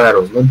medio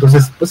raros, ¿no?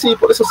 Entonces, pues sí,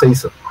 por eso se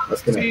hizo.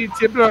 Más que Sí,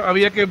 siempre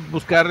había que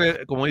buscar,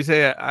 como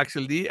dice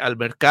Axel D, al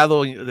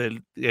mercado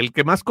el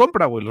que más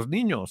compra, güey, los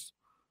niños,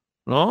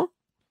 ¿no?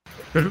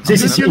 Pero Sí,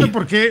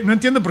 no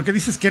entiendo por qué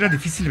dices que era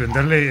difícil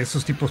venderle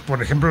esos tipos,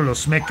 por ejemplo,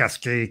 los mechas,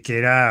 que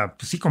era,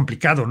 pues sí,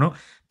 complicado, ¿no?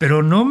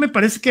 Pero no me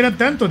parece que era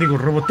tanto. Digo,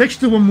 Robotech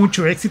tuvo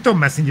mucho éxito,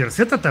 Mazinger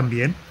Z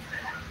también.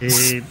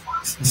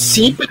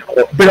 Sí,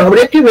 pero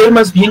habría que ver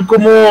más bien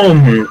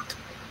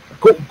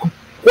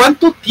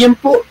cuánto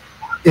tiempo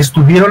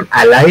estuvieron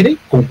al aire,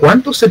 con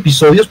cuántos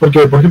episodios, porque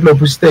por ejemplo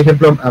pusiste de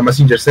ejemplo a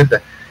Mazinger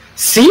Z.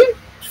 Sí,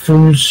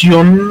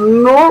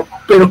 funcionó,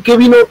 pero que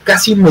vino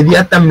casi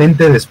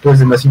inmediatamente después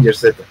de Mazinger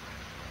Z.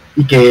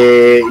 Y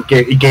que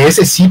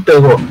ese sí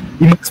pegó.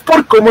 Y no es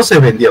por cómo se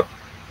vendió.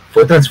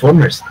 Fue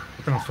Transformers.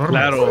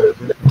 Claro.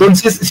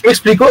 Entonces, ¿sí me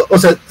explico? O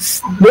sea,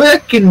 no era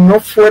que no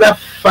fuera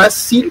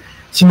fácil,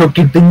 sino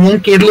que tenían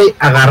que irle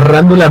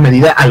agarrando la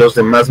medida a los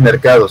demás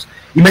mercados.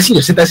 Y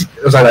Mazinger Z,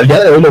 o sea, al día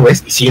de hoy lo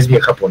ves y sí es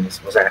bien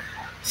japonés. O sea,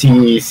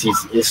 sí,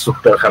 es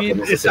súper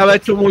japonés. Sí, estaba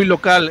hecho muy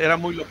local, era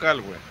muy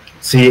local, güey.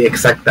 Sí,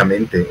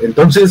 exactamente.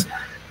 Entonces,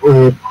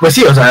 pues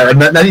sí, o sea,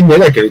 nadie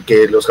niega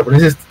que los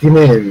japoneses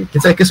tienen,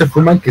 quién sabe qué se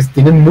fuman, que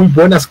tienen muy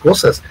buenas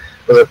cosas,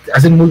 o sea,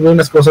 hacen muy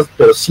buenas cosas,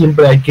 pero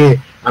siempre hay que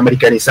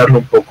americanizarlo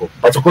un poco.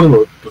 Pasó con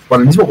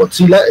el mismo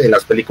Godzilla en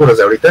las películas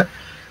de ahorita,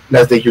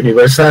 las de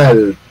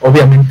Universal,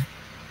 obviamente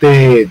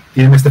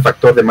tienen este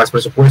factor de más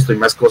presupuesto y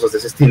más cosas de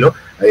ese estilo,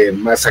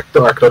 más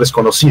actores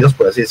conocidos,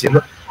 por así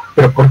decirlo,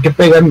 pero ¿por qué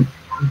pegan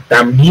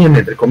tan bien,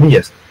 entre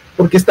comillas?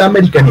 Porque está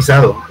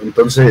americanizado,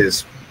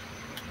 entonces,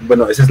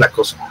 bueno, esa es la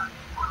cosa.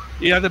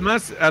 Y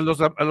además a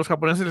los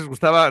japoneses les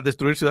gustaba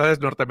destruir ciudades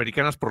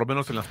norteamericanas, por lo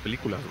menos en las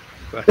películas.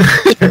 O sea,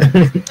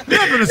 No,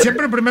 pero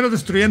siempre primero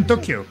destruían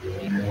Tokio.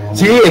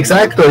 Sí,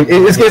 exacto.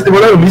 Es que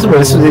bueno, lo mismo.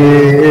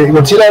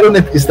 Godzilla era un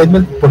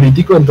statement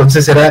político,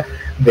 entonces era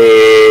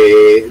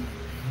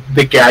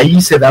de que ahí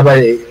se daba,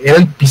 era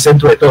el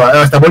epicentro de todo.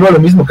 Hasta vuelvo a lo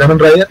mismo, Kamen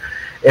Rider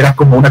era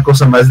como una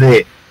cosa más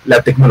de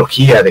la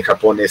tecnología de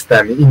Japón, es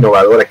tan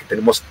innovadora que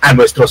tenemos a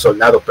nuestro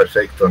soldado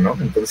perfecto, ¿no?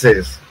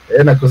 Entonces,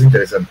 era una cosa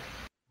interesante.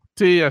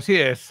 sí, así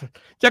es.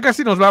 Ya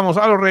casi nos vamos.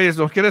 A los Reyes,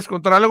 ¿nos quieres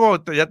contar algo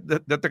o ya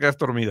te quedas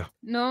dormida?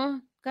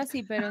 No,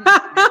 casi, pero no.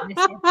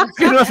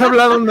 Que no has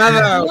hablado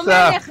nada, No o me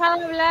han sea.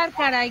 dejado hablar,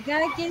 caray.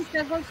 Cada quien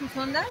está con sus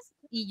ondas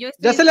y yo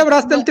estoy ¿Ya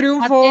celebraste el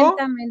triunfo?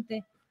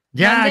 atentamente.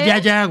 Ya,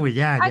 ¿Mande? güey,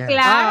 ya.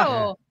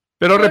 Claro.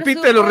 Pero Por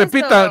repítelo,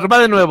 supuesto. va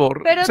de nuevo.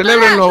 Pero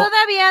Celébrenlo.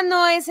 todavía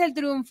no es el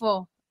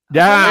triunfo.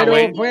 Ya, Pero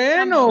güey.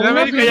 bueno, La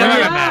América ya va a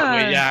final. ganar,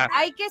 güey, ya.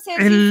 Hay que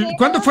ser sinceros.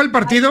 ¿Cuándo fue el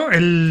partido?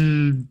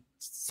 ¿El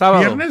Sábado.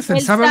 viernes? ¿El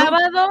El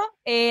sábado?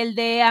 el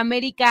de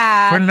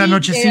América. Fue en la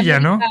nochecilla,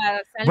 ¿no?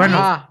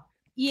 Bueno.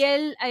 Y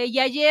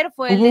ayer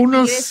fue Hubo el de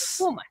unos- Tigres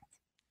Pumas.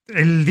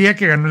 El día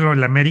que ganó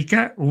el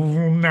América, hubo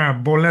una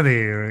bola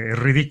de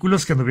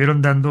ridículos que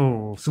anduvieron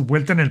dando su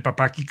vuelta en el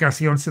Papaki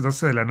casi 11,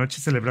 12 de la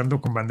noche, celebrando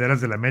con banderas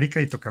del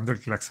América y tocando el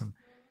claxon.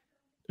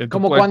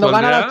 Como cuando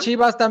ganan las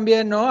Chivas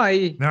también, ¿no?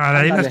 Ahí. No,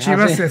 ahí las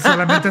Chivas es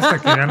solamente hasta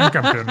que ganan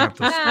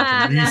campeonatos.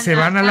 Y se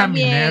van a la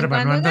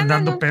Minerva, no andan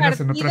dando penas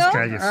en otras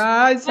calles.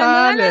 Ay,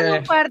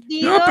 sale.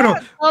 No, pero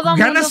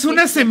ganas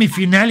una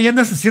semifinal y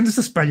andas haciendo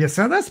esas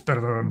payasadas,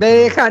 perdón.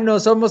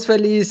 Déjanos, somos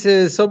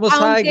felices, somos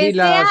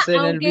águilas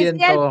en el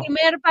viento. Aunque sea el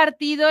primer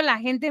partido, la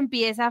gente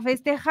empieza a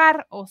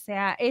festejar. O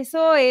sea,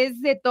 eso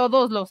es de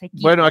todos los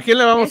equipos. Bueno, ¿a quién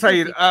le vamos a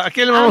ir? ¿A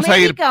quién le vamos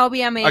América, a ir?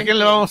 Obviamente. ¿A quién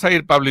le vamos a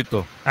ir,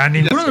 Pablito? ¿A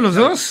ninguno de los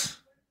dos?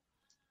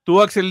 Tú,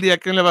 Axel Díaz, ¿a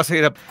quién le vas a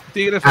ir? ¿A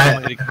Tigres o a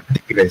América?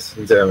 Tigres,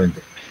 sinceramente.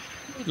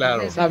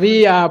 Claro.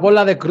 Sabía,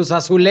 bola de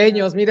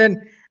cruzazuleños, miren,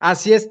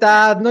 así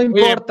está, no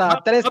importa.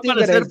 Oye, 3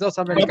 Tigres, 2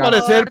 Americanos. Va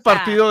a parecer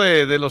partido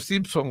de los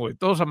Simpsons, güey,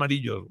 todos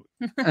amarillos, güey.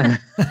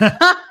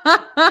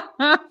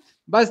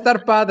 Va a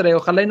estar padre,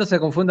 ojalá y no se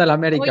confunda el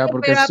América,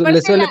 porque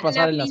le suele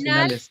pasar en las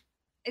finales.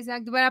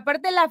 Exacto, pero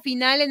aparte la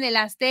final en el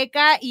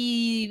Azteca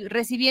y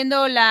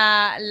recibiendo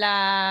la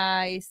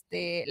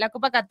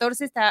Copa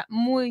 14 está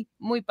muy,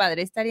 muy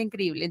padre, estaría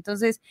increíble.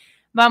 Entonces,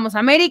 vamos,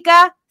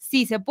 América,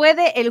 sí se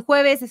puede. El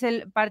jueves es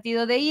el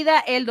partido de ida,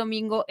 el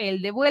domingo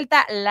el de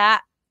vuelta,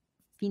 la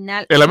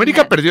final. El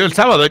América perdió el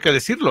sábado, hay que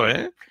decirlo,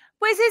 ¿eh?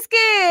 Pues es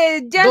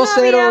que ya 2-0,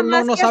 no había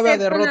más no que sabe a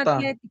hacer con derrota.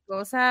 Atlético,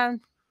 o sea,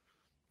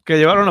 Que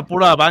llevaron a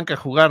pura banca a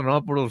jugar,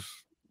 ¿no?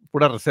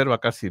 Pura reserva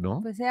casi,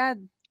 ¿no? pues sea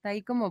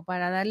ahí como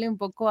para darle un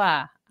poco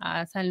a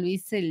San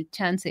Luis el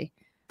chance.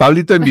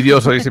 Pablito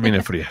envidioso, dice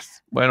Mine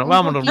Frías. Bueno,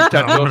 vámonos,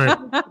 muchachos.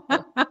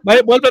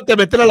 Vuélvete a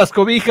meter a las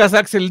cobijas,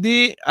 Axel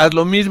D. Haz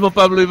lo mismo,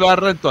 Pablo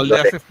Ibarra. En tu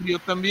aldea hace frío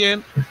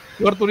también.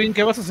 ¿Tú, Arturín,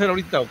 qué vas a hacer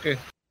ahorita o qué?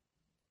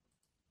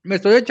 Me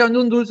estoy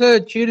echando un dulce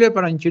de chile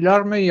para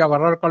enchilarme y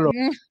agarrar calor.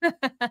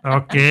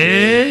 Ok,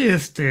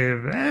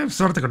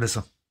 suerte con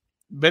eso.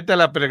 Vete a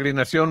la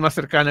peregrinación más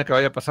cercana que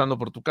vaya pasando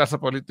por tu casa,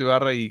 Pablito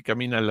Ibarra, y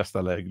camina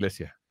hasta la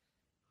iglesia.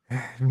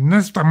 No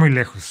está muy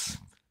lejos.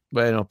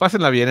 Bueno,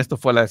 pásenla bien. Esto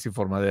fue la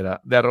desinformadera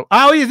de Arro.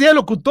 Hoy es día de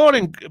locutor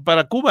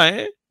para Cuba,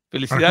 ¿eh?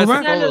 Felicidades ¿Para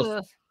a Cuba?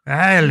 todos.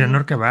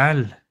 Eleonor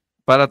Cabal.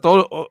 Para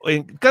todo,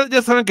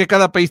 ya saben que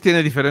cada país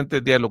tiene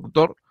diferente día de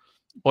locutor.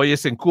 Hoy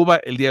es en Cuba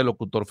el día del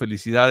locutor.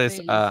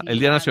 Felicidades. El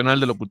Día Nacional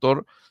del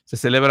Locutor se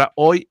celebra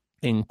hoy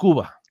en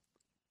Cuba.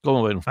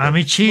 ¿Cómo ven ustedes? A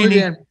mi Chile. Muy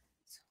bien.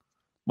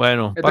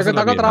 Bueno,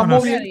 pásenla bien.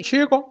 Muy bien,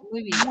 chico.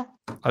 Muy bien.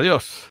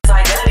 Adiós.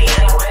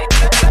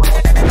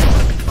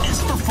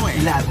 Esto fue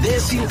La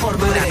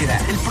Desinformadera,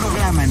 el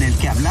programa en el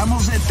que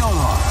hablamos de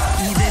todo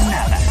y de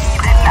nada.